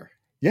loves her.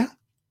 Yeah.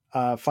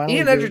 Finally,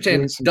 Ian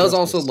Edgerton does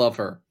also love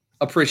her.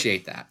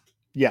 Appreciate that.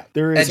 Yeah,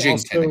 there is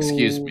Edgington, also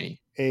excuse me.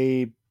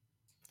 A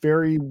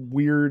very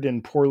weird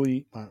and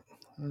poorly. I don't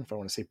know if I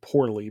want to say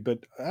poorly, but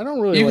I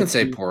don't really. You can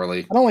say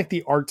poorly. I don't like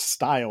the art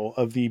style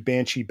of the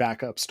Banshee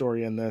backup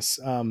story in this.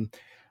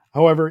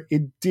 However,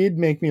 it did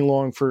make me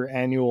long for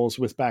annuals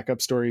with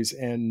backup stories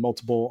and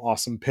multiple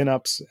awesome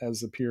pinups,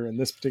 as appear in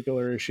this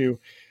particular issue.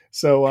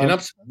 So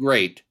pinups,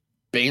 great.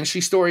 Banshee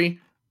story.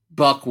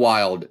 Buck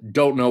Wild,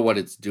 don't know what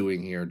it's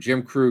doing here.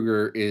 Jim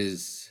Kruger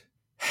is,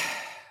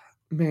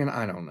 man,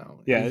 I don't know.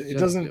 Yeah, it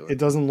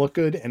doesn't look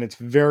good, and it's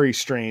very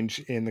strange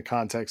in the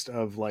context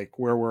of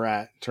where we're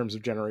at in terms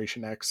of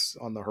Generation X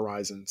on the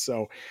horizon.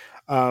 So,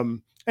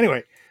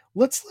 anyway,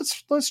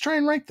 let's try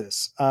and rank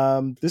this.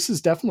 This is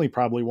definitely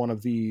probably one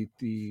of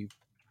the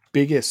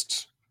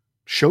biggest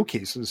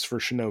showcases for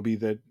Shinobi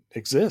that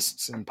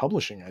exists in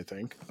publishing, I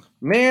think.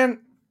 Man,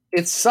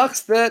 it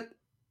sucks that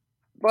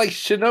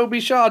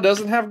Shinobi Shaw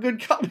doesn't have good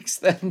comics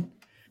then,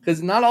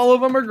 because not all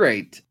of them are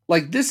great.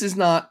 This is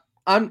not.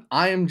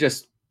 I am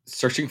just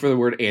searching for the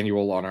word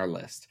annual on our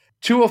list.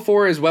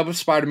 204 is Web of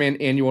Spider-Man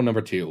annual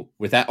number 2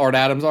 with that Art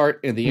Adams art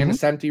and the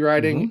Innocenti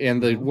writing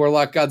and the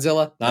Warlock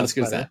Godzilla. Not as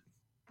good as that.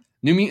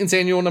 New Mutants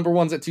annual number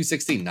 1's at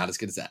 216. Not as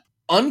good as that.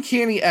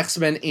 Uncanny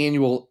X-Men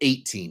annual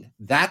 18.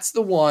 That's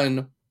the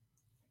one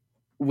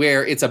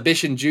where it's a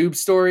Bish and Jube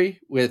story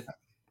with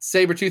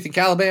Sabretooth and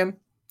Caliban.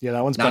 Yeah,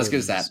 that one's Not better as good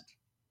as than that. this.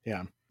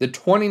 Yeah. The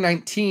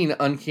 2019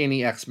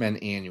 Uncanny X-Men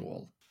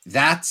Annual.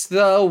 That's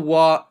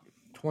the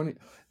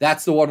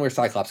That's the one where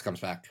Cyclops comes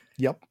back.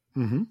 Yep.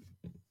 Mm-hmm.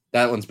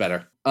 That one's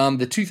better.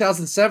 The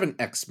 2007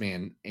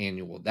 X-Men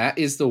Annual. That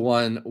is the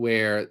one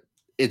where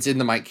it's in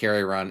the Mike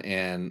Carey run,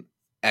 and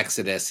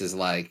Exodus is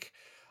like,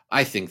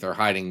 I think they're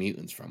hiding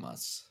mutants from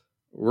us.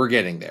 We're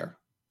getting there.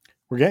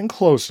 We're getting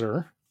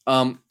closer.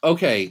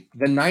 Okay.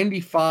 The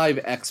 95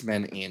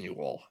 X-Men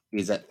Annual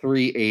is at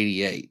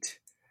 388.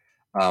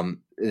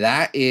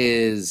 That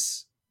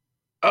is,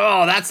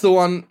 that's the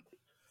one.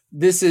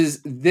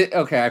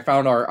 Okay. I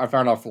found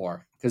our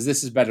floor, because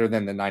this is better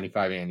than the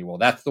 95 Annual.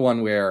 That's the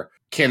one where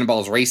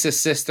Cannonball's racist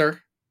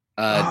sister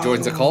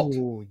joins a cult.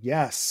 Oh,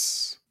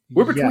 yes.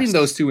 We're between Yes.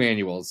 those two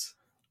annuals.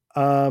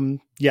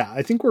 Yeah,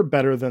 I think we're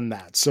better than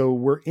that. So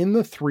we're in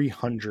the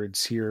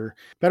 300s here.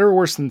 Better or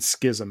worse than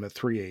Schism at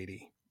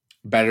 380?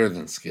 Better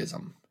than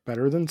Schism.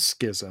 Better than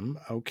Schism.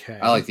 Okay.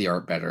 I like the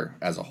art better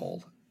as a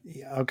whole.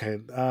 Yeah, okay.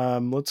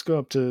 Let's go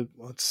up to,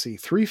 let's see.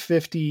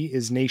 350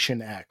 is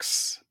Nation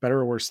X. Better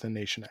or worse than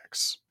Nation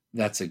X?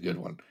 That's a good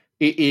one.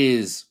 It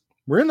is.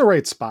 We're in the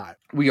right spot.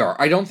 We are.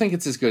 I don't think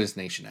it's as good as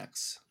Nation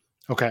X.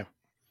 Okay.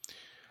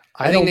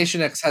 I think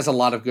Nation X has a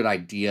lot of good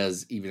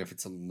ideas, even if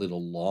it's a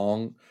little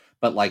long.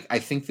 But like, I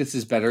think this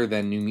is better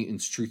than New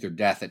Mutants Truth or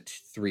Death at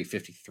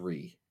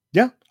 353.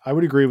 Yeah, I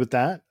would agree with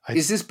that.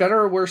 Is this better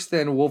or worse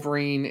than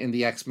Wolverine and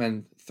the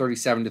X-Men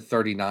 37 to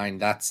 39?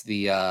 That's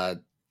the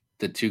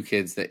two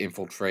kids that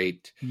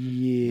infiltrate.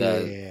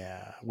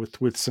 Yeah,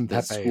 with some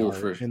Pepe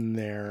art in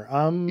there.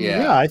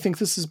 Yeah, I think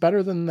this is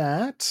better than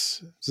that.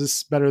 Is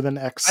this better than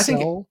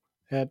XL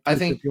at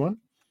 351?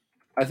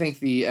 I think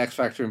the X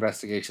Factor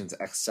Investigations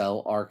XL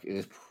arc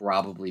is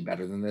probably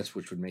better than this,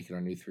 which would make it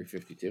our new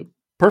 352.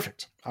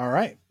 Perfect. All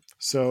right.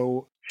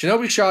 So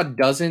Shinobi Shaw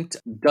doesn't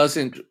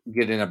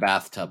get in a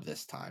bathtub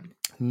this time.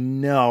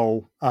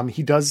 No.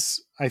 He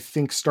does, I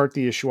think, start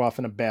the issue off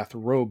in a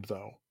bathrobe,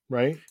 though,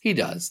 right? He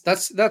does.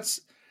 That's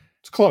it's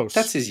close.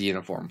 That's his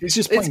uniform. He's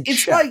just playing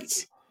it's like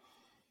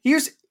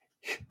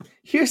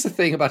here's the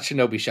thing about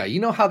Shinobi Shaw. You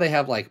know how they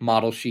have like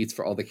model sheets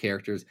for all the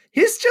characters?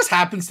 His just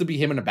happens to be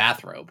him in a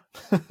bathrobe.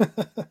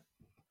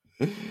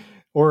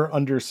 Or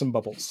under some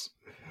bubbles.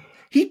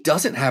 He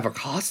doesn't have a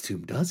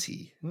costume, does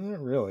he?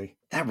 Not really.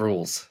 That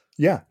rules.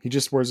 Yeah, he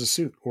just wears a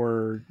suit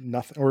or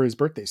nothing, or his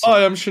birthday suit.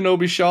 I am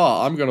Shinobi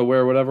Shaw. I'm going to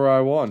wear whatever I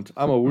want.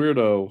 I'm a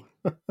weirdo.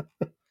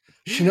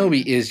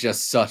 Shinobi is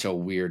just such a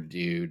weird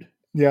dude.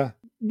 Yeah,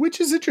 which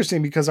is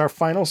interesting because our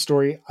final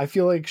story, I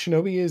feel like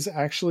Shinobi is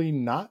actually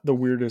not the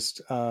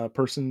weirdest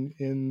person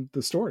in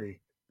the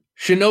story.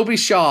 Shinobi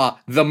Shaw,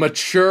 the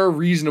mature,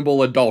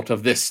 reasonable adult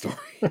of this story.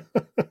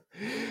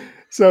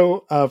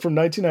 So from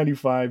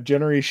 1995,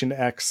 Generation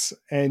X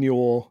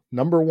annual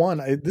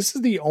 #1. This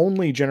is the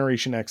only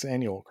Generation X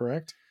annual,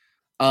 correct?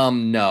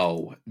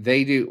 No,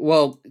 they do.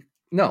 Well,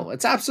 no,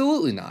 it's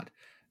absolutely not.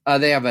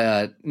 They have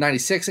a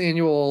 96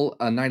 annual,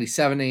 a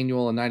 97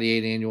 annual, a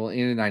 98 annual,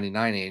 and a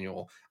 99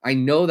 annual. I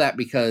know that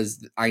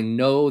because I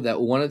know that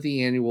one of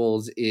the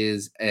annuals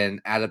is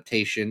an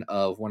adaptation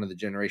of one of the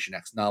Generation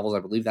X novels.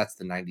 I believe that's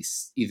the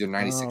either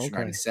 96 or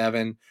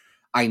 97.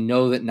 I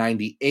know that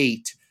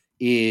 98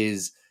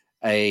 is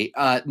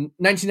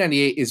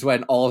 1998 is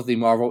when all of the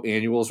Marvel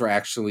annuals were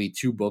actually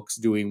 2 books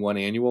doing one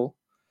annual,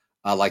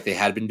 like they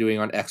had been doing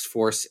on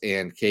X-Force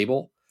and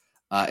Cable.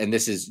 And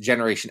this is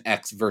Generation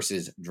X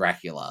versus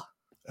Dracula.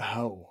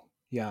 Oh,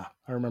 yeah.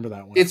 I remember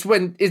that one.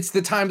 It's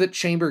the time that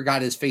Chamber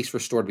got his face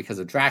restored because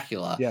of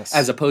Dracula, yes,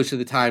 as opposed to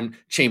the time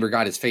Chamber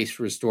got his face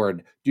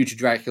restored due to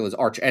Dracula's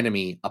arch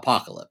enemy,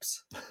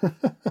 Apocalypse.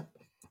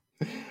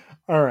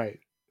 All right.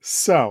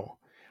 So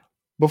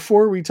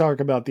before we talk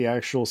about the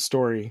actual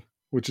story,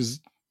 this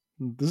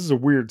is a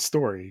weird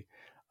story.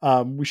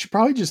 We should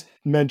probably just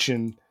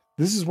mention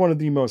this is one of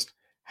the most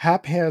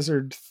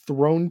haphazard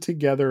thrown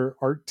together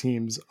art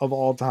teams of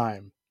all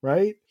time,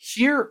 right?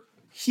 Here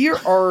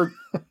are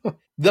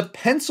the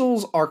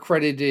pencils are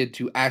credited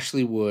to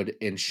Ashley Wood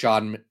and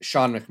Sean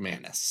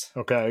McManus.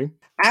 Okay.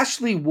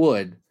 Ashley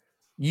Wood,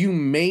 you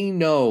may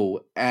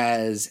know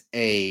as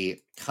a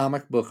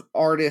comic book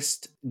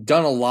artist,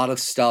 done a lot of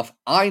stuff.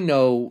 I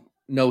know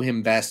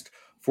him best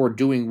for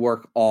doing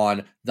work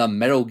on the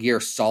Metal Gear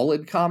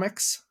Solid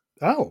comics.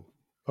 Oh,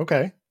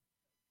 okay.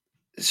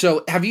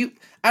 So have you,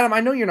 Adam, I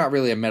know you're not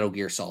really a Metal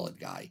Gear Solid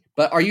guy,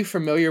 but are you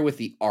familiar with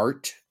the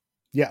art?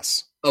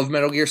 Yes. Of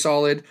Metal Gear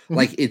Solid? Mm-hmm.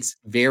 Like it's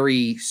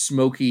very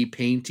smoky,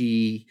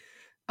 painty,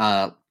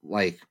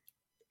 like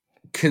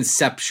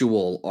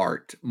conceptual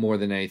art more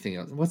than anything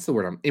else. What's the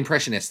word?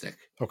 Impressionistic.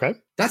 Okay.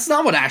 That's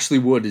not what Ashley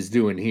Wood is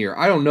doing here.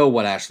 I don't know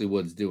what Ashley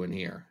Wood's doing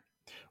here.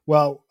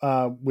 Well,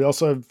 we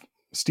also have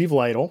Steve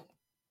Lytle,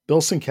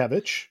 Bill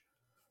Sienkiewicz,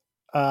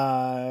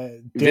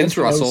 Vince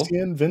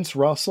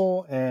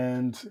Russell,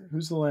 and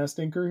who's the last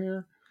inker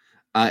here?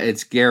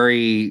 It's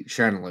Gary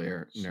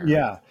Chandler.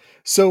 Yeah.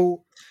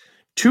 So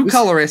 2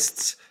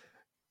 colorists,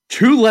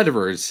 2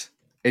 letterers,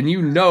 and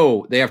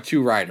they have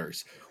 2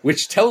 writers,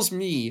 which tells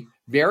me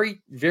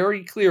very,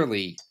 very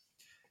clearly,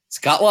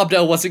 Scott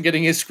Lobdell wasn't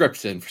getting his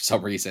scripts in for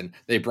some reason.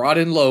 They brought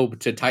in Loeb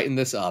to tighten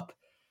this up.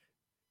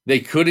 They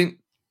couldn't.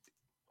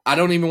 I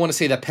don't even want to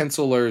say that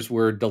pencilers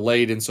were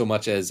delayed in so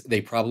much as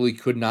they probably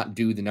could not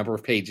do the number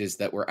of pages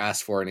that were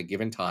asked for in a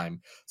given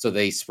time. So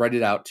they spread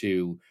it out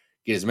to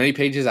get as many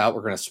pages out.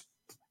 We're going to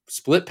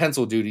split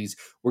pencil duties.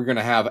 We're going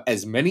to have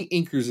as many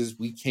inkers as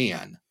we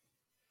can.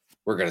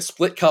 We're going to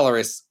split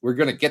colorists. We're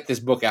going to get this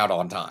book out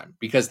on time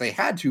because they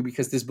had to,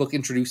 because this book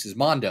introduces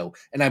Mondo.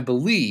 And I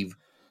believe,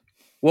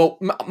 well,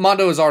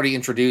 Mondo is already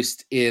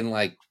introduced in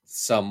like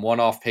some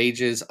one-off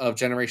pages of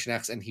Generation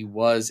X, and he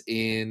was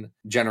in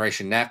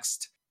Generation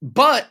Next.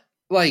 But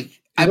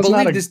like, I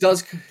believe this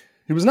does.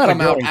 He was not a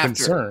growing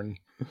concern.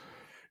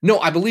 No,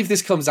 I believe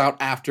this comes out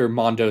after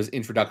Mondo's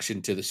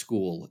introduction to the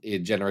school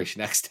in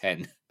Generation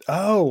X10.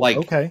 Oh, like,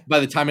 okay. By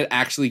the time it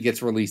actually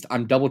gets released,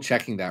 I'm double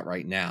checking that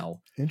right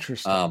now.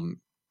 Interesting.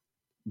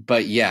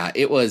 But yeah,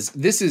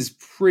 this is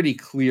pretty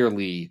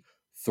clearly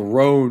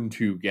thrown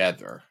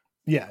together.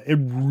 Yeah, it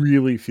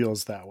really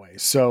feels that way.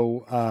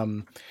 So,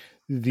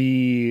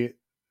 the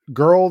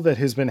girl that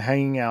has been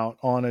hanging out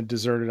on a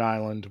deserted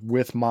island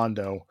with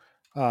Mondo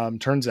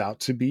turns out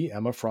to be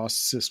Emma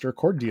Frost's sister,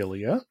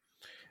 Cordelia.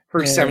 Her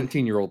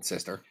 17-year-old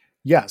sister.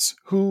 Yes,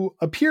 who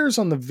appears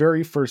on the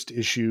very first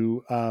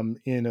issue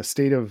in a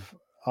state of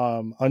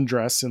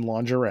undress and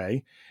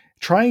lingerie,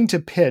 trying to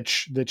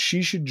pitch that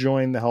she should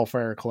join the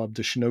Hellfire Club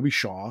to Shinobi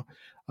Shaw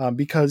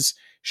because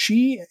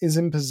she is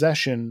in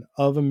possession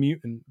of a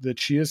mutant that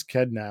she has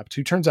kidnapped,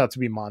 who turns out to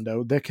be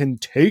Mondo, that can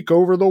take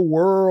over the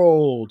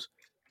world.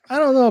 I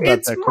don't know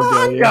about that,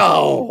 Cordelia.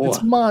 Mondo!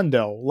 It's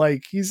Mondo.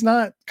 Like, he's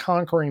not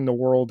conquering the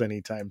world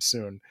anytime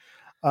soon.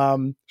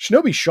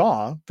 Shinobi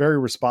Shaw, very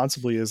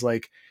responsibly, is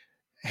like,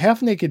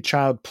 half-naked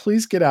child,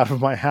 please get out of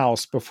my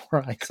house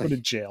before I go to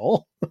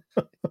jail.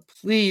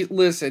 Please,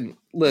 listen.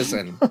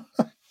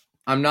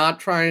 I'm not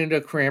trying to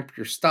cramp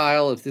your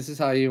style. If this is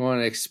how you want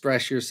to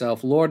express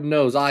yourself, Lord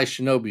knows I,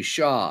 Shinobi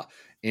Shaw,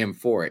 am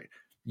for it.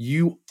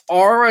 You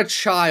are a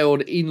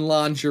child in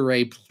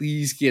lingerie.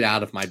 Please get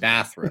out of my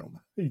bathroom.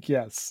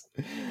 Yes.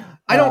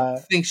 I don't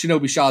think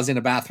Shinobi Shaw's in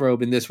a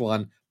bathrobe in this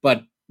one,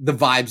 but the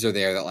vibes are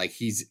there that like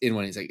he's in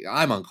one. He's like,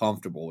 I'm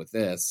uncomfortable with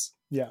this.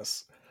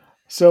 Yes.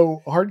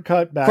 So hard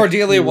cut back.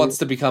 Cordelia wants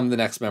to become the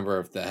next member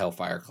of the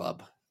Hellfire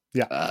Club.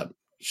 Yeah.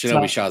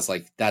 Shinobi Shaw's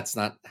like, that's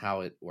not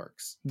how it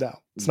works. No,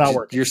 it's not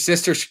working.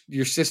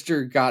 Your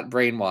sister got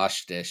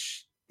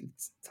brainwashed-ish.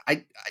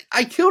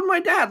 I killed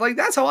my dad. Like,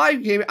 that's how I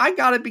came. I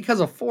got it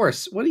because of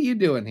force. What are you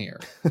doing here?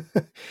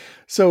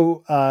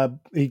 So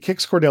he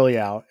kicks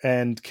Cordelia out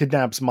and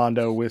kidnaps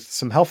Mondo with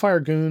some Hellfire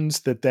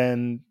goons that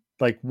then,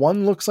 like,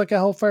 one looks like a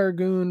Hellfire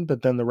goon,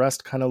 but then the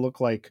rest kind of look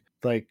like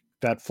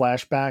that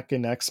flashback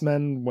in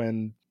X-Men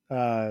when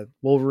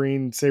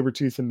Wolverine,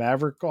 Sabretooth, and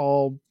Maverick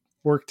all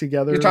work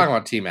together. You're talking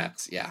about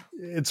T-Max, yeah.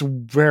 It's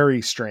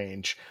very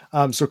strange.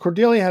 So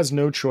Cordelia has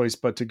no choice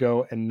but to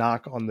go and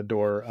knock on the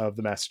door of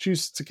the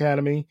Massachusetts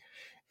Academy.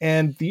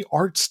 And the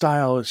art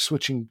style is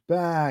switching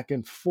back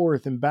and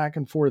forth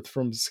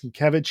from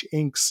Sienkiewicz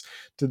inks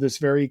to this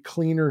very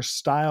cleaner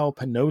style.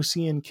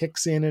 Panosian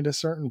kicks in at a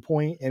certain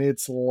point, and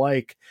it's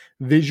like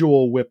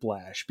visual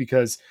whiplash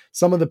because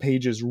some of the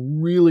pages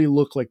really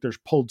look like they're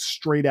pulled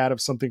straight out of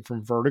something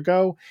from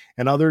Vertigo,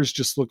 and others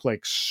just look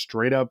like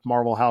straight up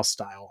Marvel House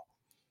style.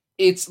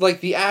 It's like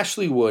the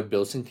Ashley Wood,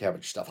 Bill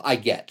Sienkiewicz stuff. I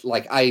get.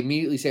 Like, I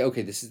immediately say,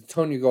 okay, this is the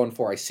tone you're going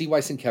for. I see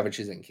why Sienkiewicz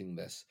is inking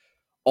this.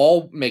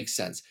 All makes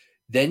sense.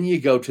 Then you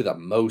go to the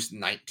most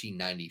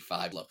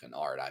 1995 looking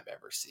art I've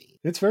ever seen.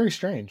 It's very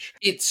strange.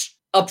 It's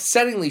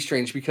upsettingly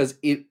strange because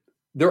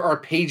there are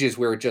pages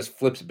where it just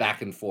flips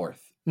back and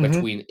forth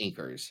between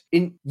inkers.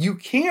 And you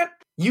can't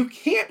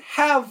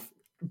have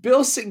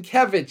Bill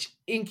Sienkiewicz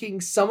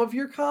inking some of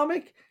your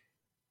comic,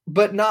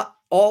 but not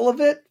all of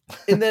it,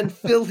 and then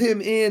fill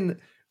him in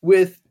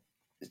with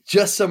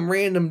just some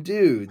random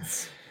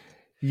dudes.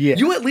 Yeah.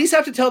 You at least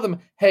have to tell them,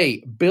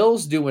 hey,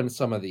 Bill's doing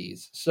some of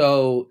these.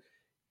 So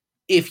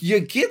if you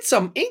get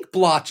some ink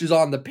blotches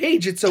on the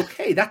page, it's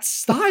okay. That's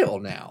style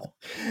now.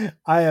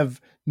 I have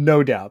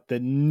no doubt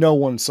that no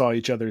one saw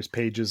each other's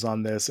pages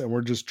on this, and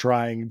we're just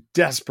trying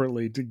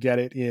desperately to get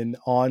it in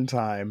on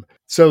time.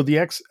 So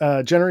the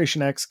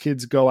Generation X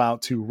kids go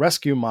out to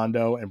rescue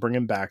Mondo and bring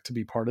him back to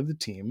be part of the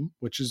team,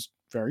 which is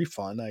very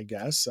fun, I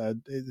guess.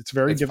 It's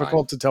very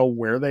difficult to tell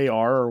where they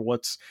are or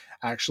what's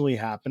actually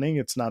happening.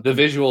 It's not the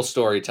visual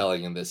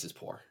storytelling in this is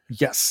poor.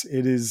 Yes,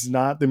 it is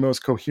not the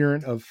most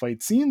coherent of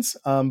fight scenes,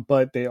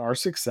 but they are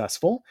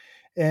successful.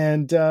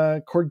 And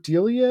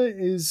Cordelia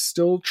is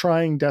still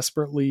trying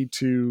desperately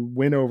to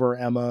win over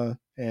Emma.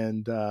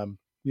 And,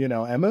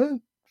 Emma,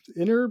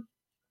 in her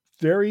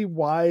very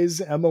wise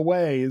Emma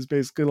way, is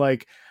basically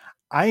like,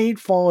 I ain't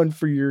falling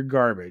for your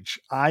garbage.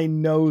 I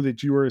know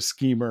that you are a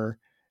schemer.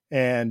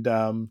 And,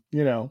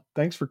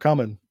 thanks for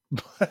coming.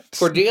 But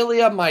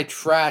Cordelia, my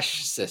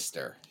trash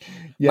sister.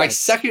 Yes. My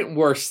second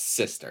worst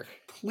sister.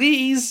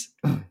 Please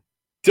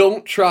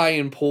don't try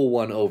and pull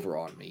one over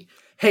on me.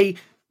 Hey,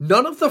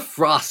 none of the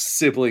Frost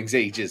siblings'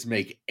 ages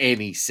make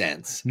any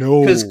sense.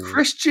 No. Because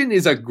Christian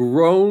is a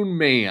grown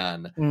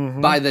man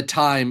Mhm. by the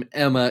time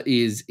Emma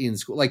is in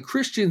school. Like,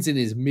 Christian's in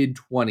his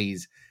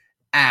mid-20s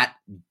at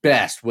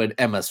best when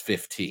Emma's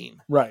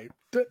 15. Right.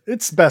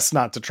 It's best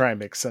not to try and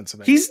make sense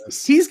of any of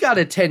this. He's got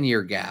a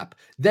 10-year gap.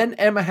 Then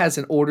Emma has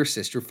an older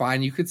sister.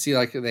 Fine, you could see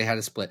like they had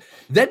a split.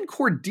 Then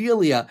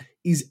Cordelia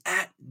is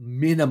at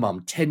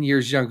minimum 10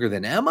 years younger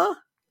than Emma.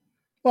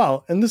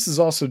 Well, and this is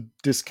also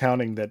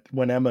discounting that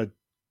when Emma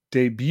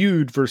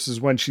debuted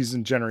versus when she's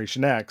in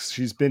Generation X,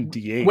 she's been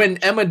de-aged. When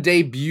Emma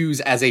debuts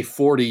as a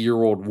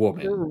 40-year-old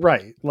woman.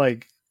 Right.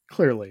 Like,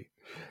 clearly.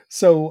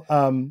 So,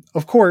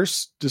 of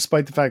course,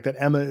 despite the fact that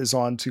Emma is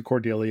on to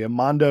Cordelia,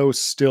 Mondo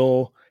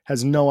still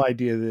has no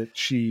idea that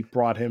she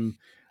brought him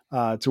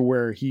to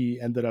where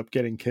he ended up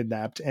getting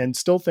kidnapped and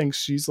still thinks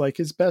she's like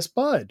his best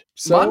bud.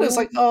 So Mondo's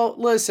like, oh,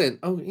 listen.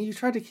 Oh, you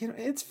tried to kidnap.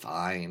 It's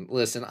fine.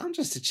 Listen, I'm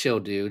just a chill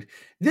dude.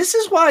 This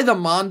is why the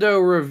Mondo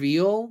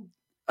reveal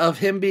of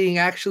him being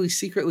actually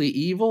secretly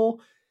evil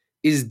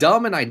is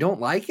dumb and I don't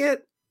like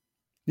it.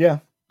 yeah,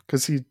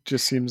 because he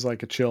just seems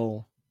like a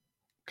chill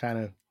kind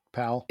of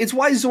pal. It's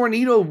why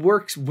Zornito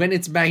works when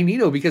it's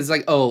Magneto, because it's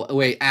like, oh,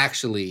 wait,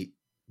 actually,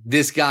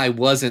 this guy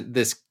wasn't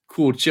this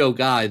cool, chill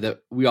guy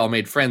that we all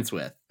made friends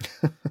with.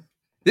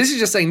 This is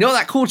just saying, no,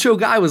 that cool, chill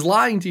guy was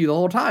lying to you the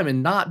whole time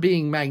and not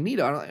being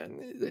Magneto.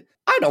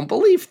 I don't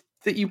believe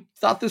that you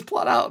thought this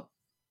plot out,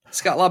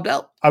 Scott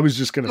Lobdell. I was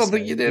just going to say, I don't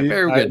think you did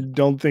very I good.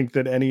 don't think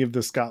that any of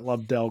the Scott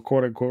Lobdell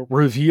quote unquote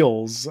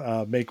reveals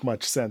make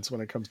much sense when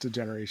it comes to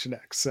Generation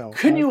X. So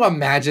Can you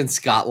imagine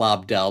Scott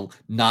Lobdell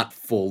not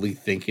fully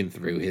thinking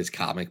through his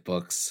comic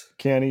books?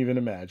 Can't even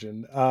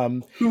imagine.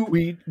 Who,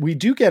 We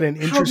do get an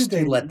how did they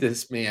interesting. let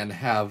this man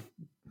have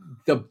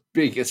the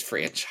biggest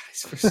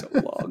franchise for so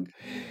long?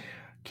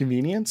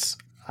 Convenience?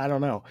 I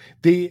don't know.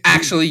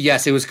 Actually,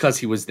 yes, it was because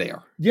he was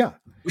there. Yeah.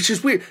 Which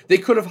is weird. They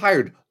could have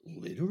hired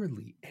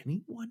literally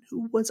anyone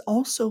who was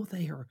also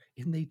there,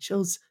 and they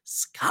chose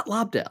Scott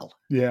Lobdell.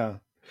 Yeah.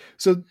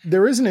 So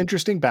there is an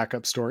interesting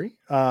backup story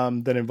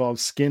that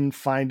involves Skin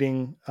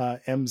finding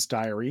M's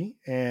diary.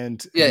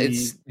 And Yeah, the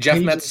it's Jeff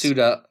pages-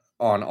 Matsuda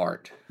on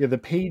art. Yeah, the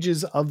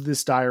pages of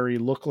this diary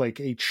look like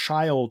a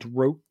child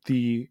wrote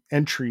the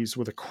entries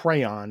with a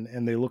crayon,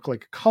 and they look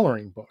like a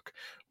coloring book,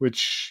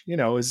 which, you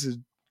know, is a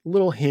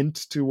little hint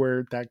to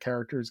where that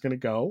character is going to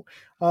go.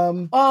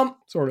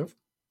 Sort of.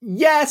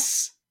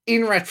 Yes,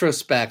 in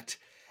retrospect,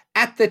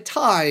 at the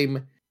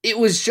time, it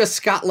was just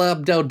Scott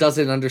Lobdell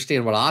doesn't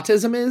understand what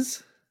autism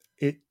is.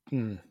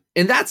 And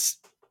that's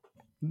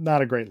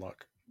Not a great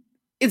look.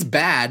 it's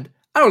bad.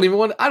 I don't even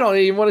want to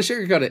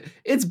sugarcoat it.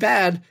 It's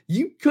bad.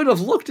 You could have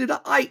looked it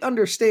up. I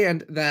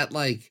understand that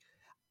like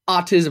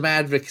autism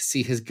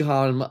advocacy has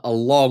gone a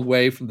long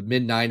way from the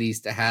mid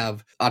 90s to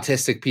have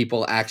autistic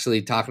people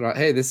actually talking about,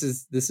 hey, this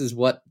is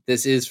what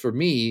this is for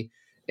me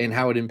and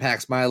how it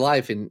impacts my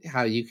life and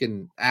how you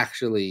can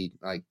actually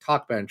like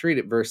talk about and treat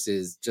it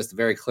versus just a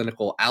very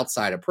clinical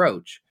outside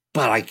approach.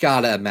 But I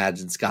gotta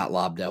imagine Scott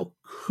Lobdell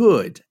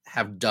could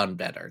have done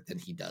better than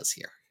he does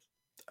here.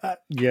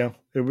 Yeah,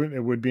 it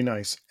would be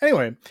nice.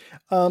 Anyway,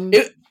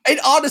 And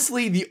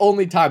honestly, the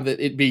only time that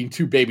it being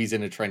two babies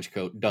in a trench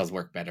coat does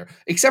work better,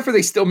 except for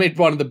they still made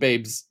one of the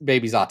babies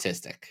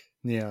autistic.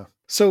 yeah.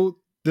 So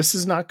this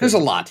is not good. There's a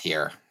lot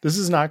here. This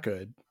is not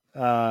good.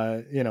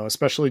 You know,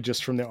 especially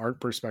just from the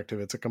art perspective,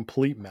 it's a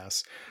complete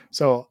mess.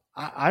 So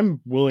I'm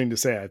willing to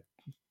say I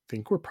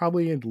think we're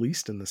probably at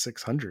least in the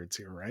 600s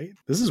here, right?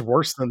 This is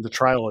worse than the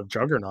Trial of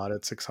Juggernaut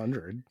at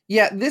 600.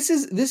 Yeah, this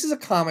is a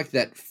comic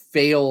that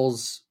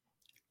fails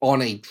on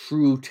a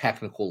true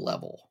technical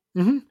level.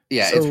 Mm-hmm.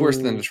 Yeah, it's worse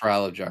So- than the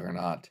Trial of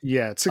Juggernaut.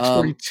 Yeah, at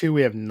 642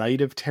 we have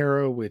Night of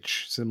Terror,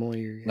 which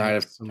similarly Night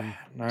has of some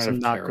Night of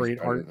not Terror is great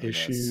better art than this.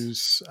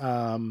 issues.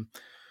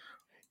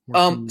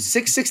 Working-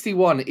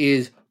 661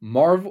 is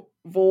Marvel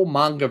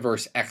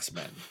Mangaverse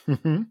X-Men.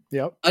 Mhm,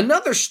 yep.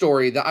 Another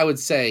story that I would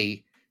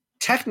say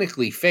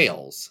technically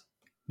fails.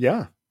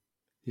 Yeah.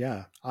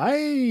 Yeah.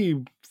 I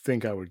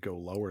think I would go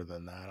lower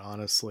than that,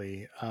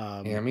 honestly.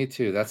 Yeah, me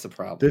too. That's the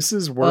problem. This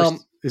is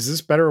worse. Is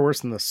this better or worse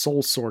than the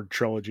Soul Sword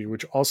trilogy,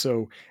 which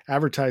also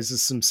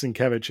advertises some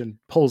Sienkiewicz and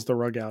pulls the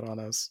rug out on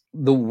us?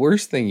 The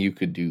worst thing you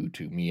could do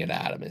to me and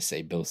Adam is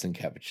say Bill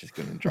Sienkiewicz is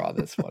going to draw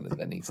this one, and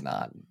then he's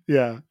not.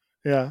 Yeah.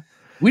 Yeah.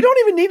 We don't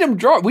even need him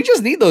draw. We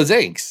just need those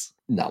inks.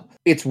 No,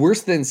 it's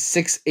worse than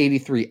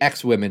 683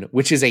 X-Women,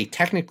 which is a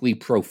technically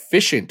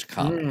proficient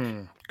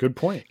comic. Good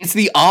point. It's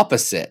the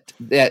opposite.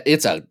 That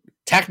it's a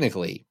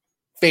technically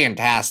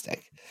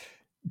fantastic,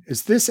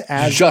 Is this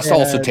as just bad,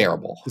 also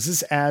terrible. Is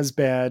this as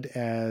bad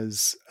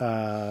as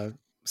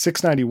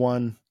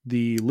 691,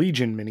 the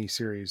Legion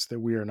miniseries that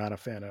we are not a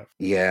fan of?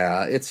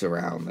 Yeah, it's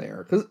around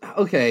there. Because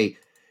okay,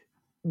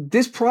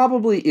 this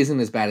probably isn't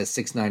as bad as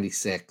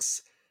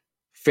 696,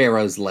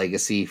 Pharaoh's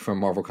Legacy from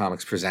Marvel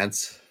Comics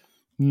Presents.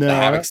 The No,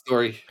 Havoc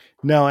story.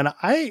 no, and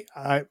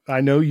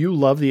I know you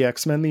love the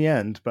X-Men The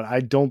End, but I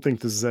don't think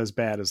this is as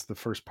bad as the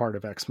first part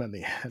of X-Men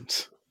The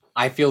End.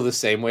 I feel the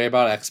same way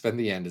about X-Men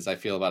The End as I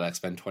feel about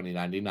X-Men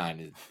 2099.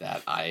 Is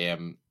that I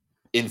am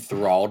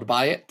enthralled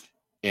by it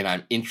and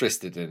I'm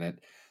interested in it.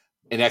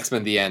 And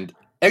X-Men the End,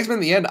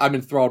 I'm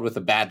enthralled with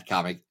a bad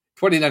comic.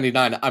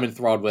 2099, I'm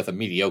enthralled with a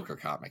mediocre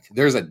comic.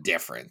 There's a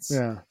difference.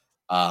 Yeah.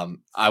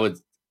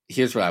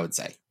 Here's what I would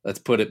say. Let's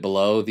put it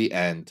below the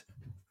end,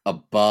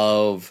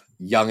 above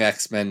Young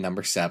X-Men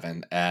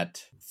 #7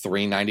 at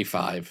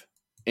 395,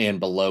 and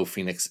below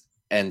Phoenix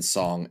End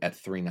Song at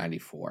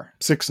 394.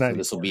 690. So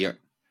this will be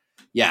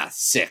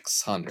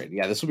 600.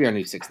 Yeah, this will be our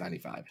new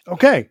 695.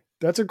 Okay,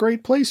 that's a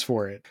great place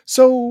for it.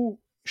 So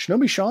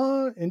Shinobi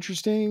Shaw,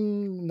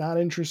 interesting, not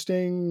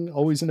interesting,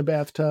 always in a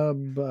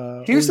bathtub.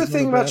 Here's the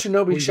thing about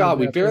Shinobi Shaw.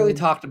 We barely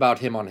talked about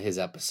him on his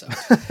episode.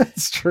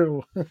 It's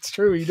true. It's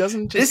true. He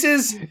doesn't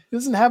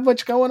doesn't have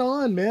much going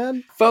on,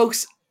 man.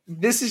 Folks,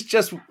 this is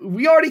just,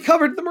 we already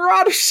covered the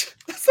Marauders.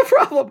 That's the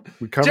problem.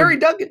 Jerry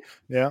Duncan.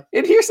 Yeah.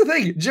 And here's the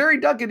thing. Jerry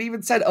Duncan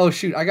even said, oh,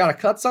 shoot, I got to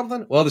cut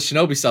something. Well, the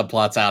Shinobi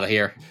subplot's out of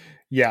here.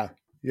 Yeah.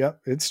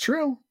 Yep. It's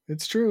true.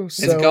 It's true.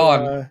 So, it's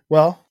gone.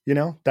 Well,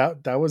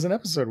 that was an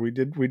episode. We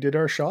did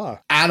our Shaw.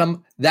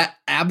 Adam, that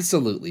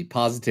absolutely,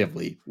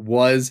 positively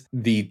was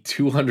the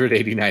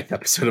 289th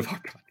episode of our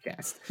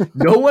podcast.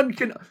 No one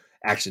can,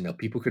 actually, no,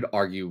 people could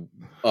argue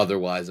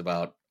otherwise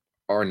about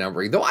our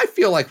numbering, though I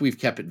feel like we've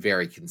kept it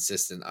very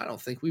consistent. I don't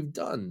think we've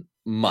done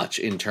much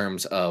in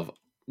terms of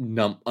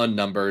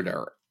unnumbered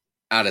or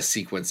out of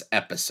sequence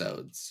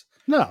episodes.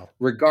 No.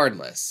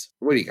 Regardless,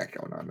 what do you got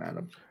going on,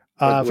 Adam?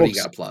 What do you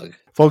got to plug?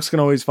 Folks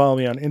can always follow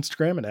me on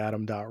Instagram at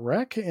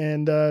adam.rec.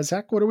 And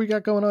Zach, what do we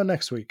got going on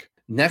next week?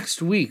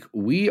 Next week,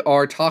 we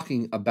are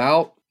talking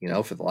about,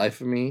 for the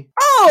life of me.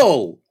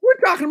 Oh, we're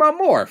talking about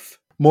Morph.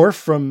 Morph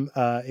from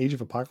Age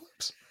of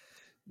Apocalypse.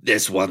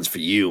 This one's for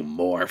you,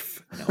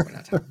 Morph. No, we're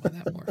not talking about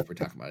that Morph. We're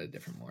talking about a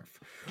different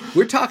Morph.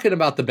 We're talking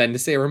about the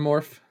Bendis era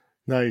Morph.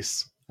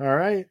 Nice. All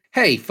right.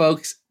 Hey,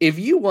 folks, if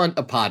you want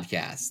a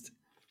podcast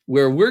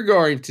where we're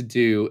going to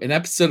do an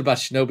episode about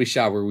Shinobi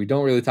Shaw where we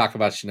don't really talk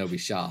about Shinobi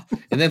Shaw,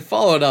 and then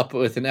follow it up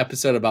with an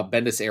episode about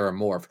Bendis era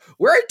Morph,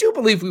 where I do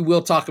believe we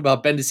will talk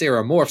about Bendis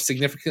era Morph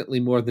significantly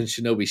more than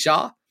Shinobi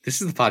Shaw,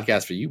 this is the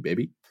podcast for you,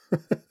 baby.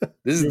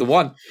 This is the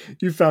one.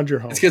 You found your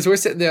home. It's because we're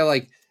sitting there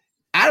like,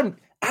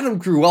 Adam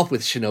grew up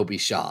with Shinobi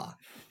Shaw,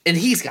 and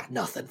he's got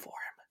nothing for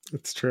him.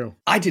 It's true.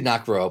 I did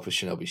not grow up with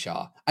Shinobi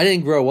Shaw. I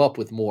didn't grow up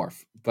with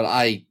Morph, but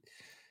I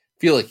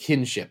feel a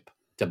kinship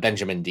to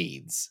Benjamin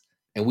Deeds.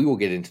 And we will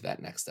get into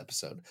that next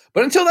episode.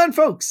 But until then,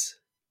 folks,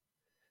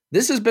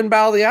 this has been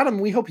Battle of the Atom.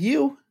 We hope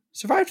you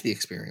survived the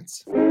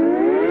experience.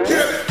 Get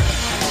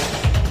it.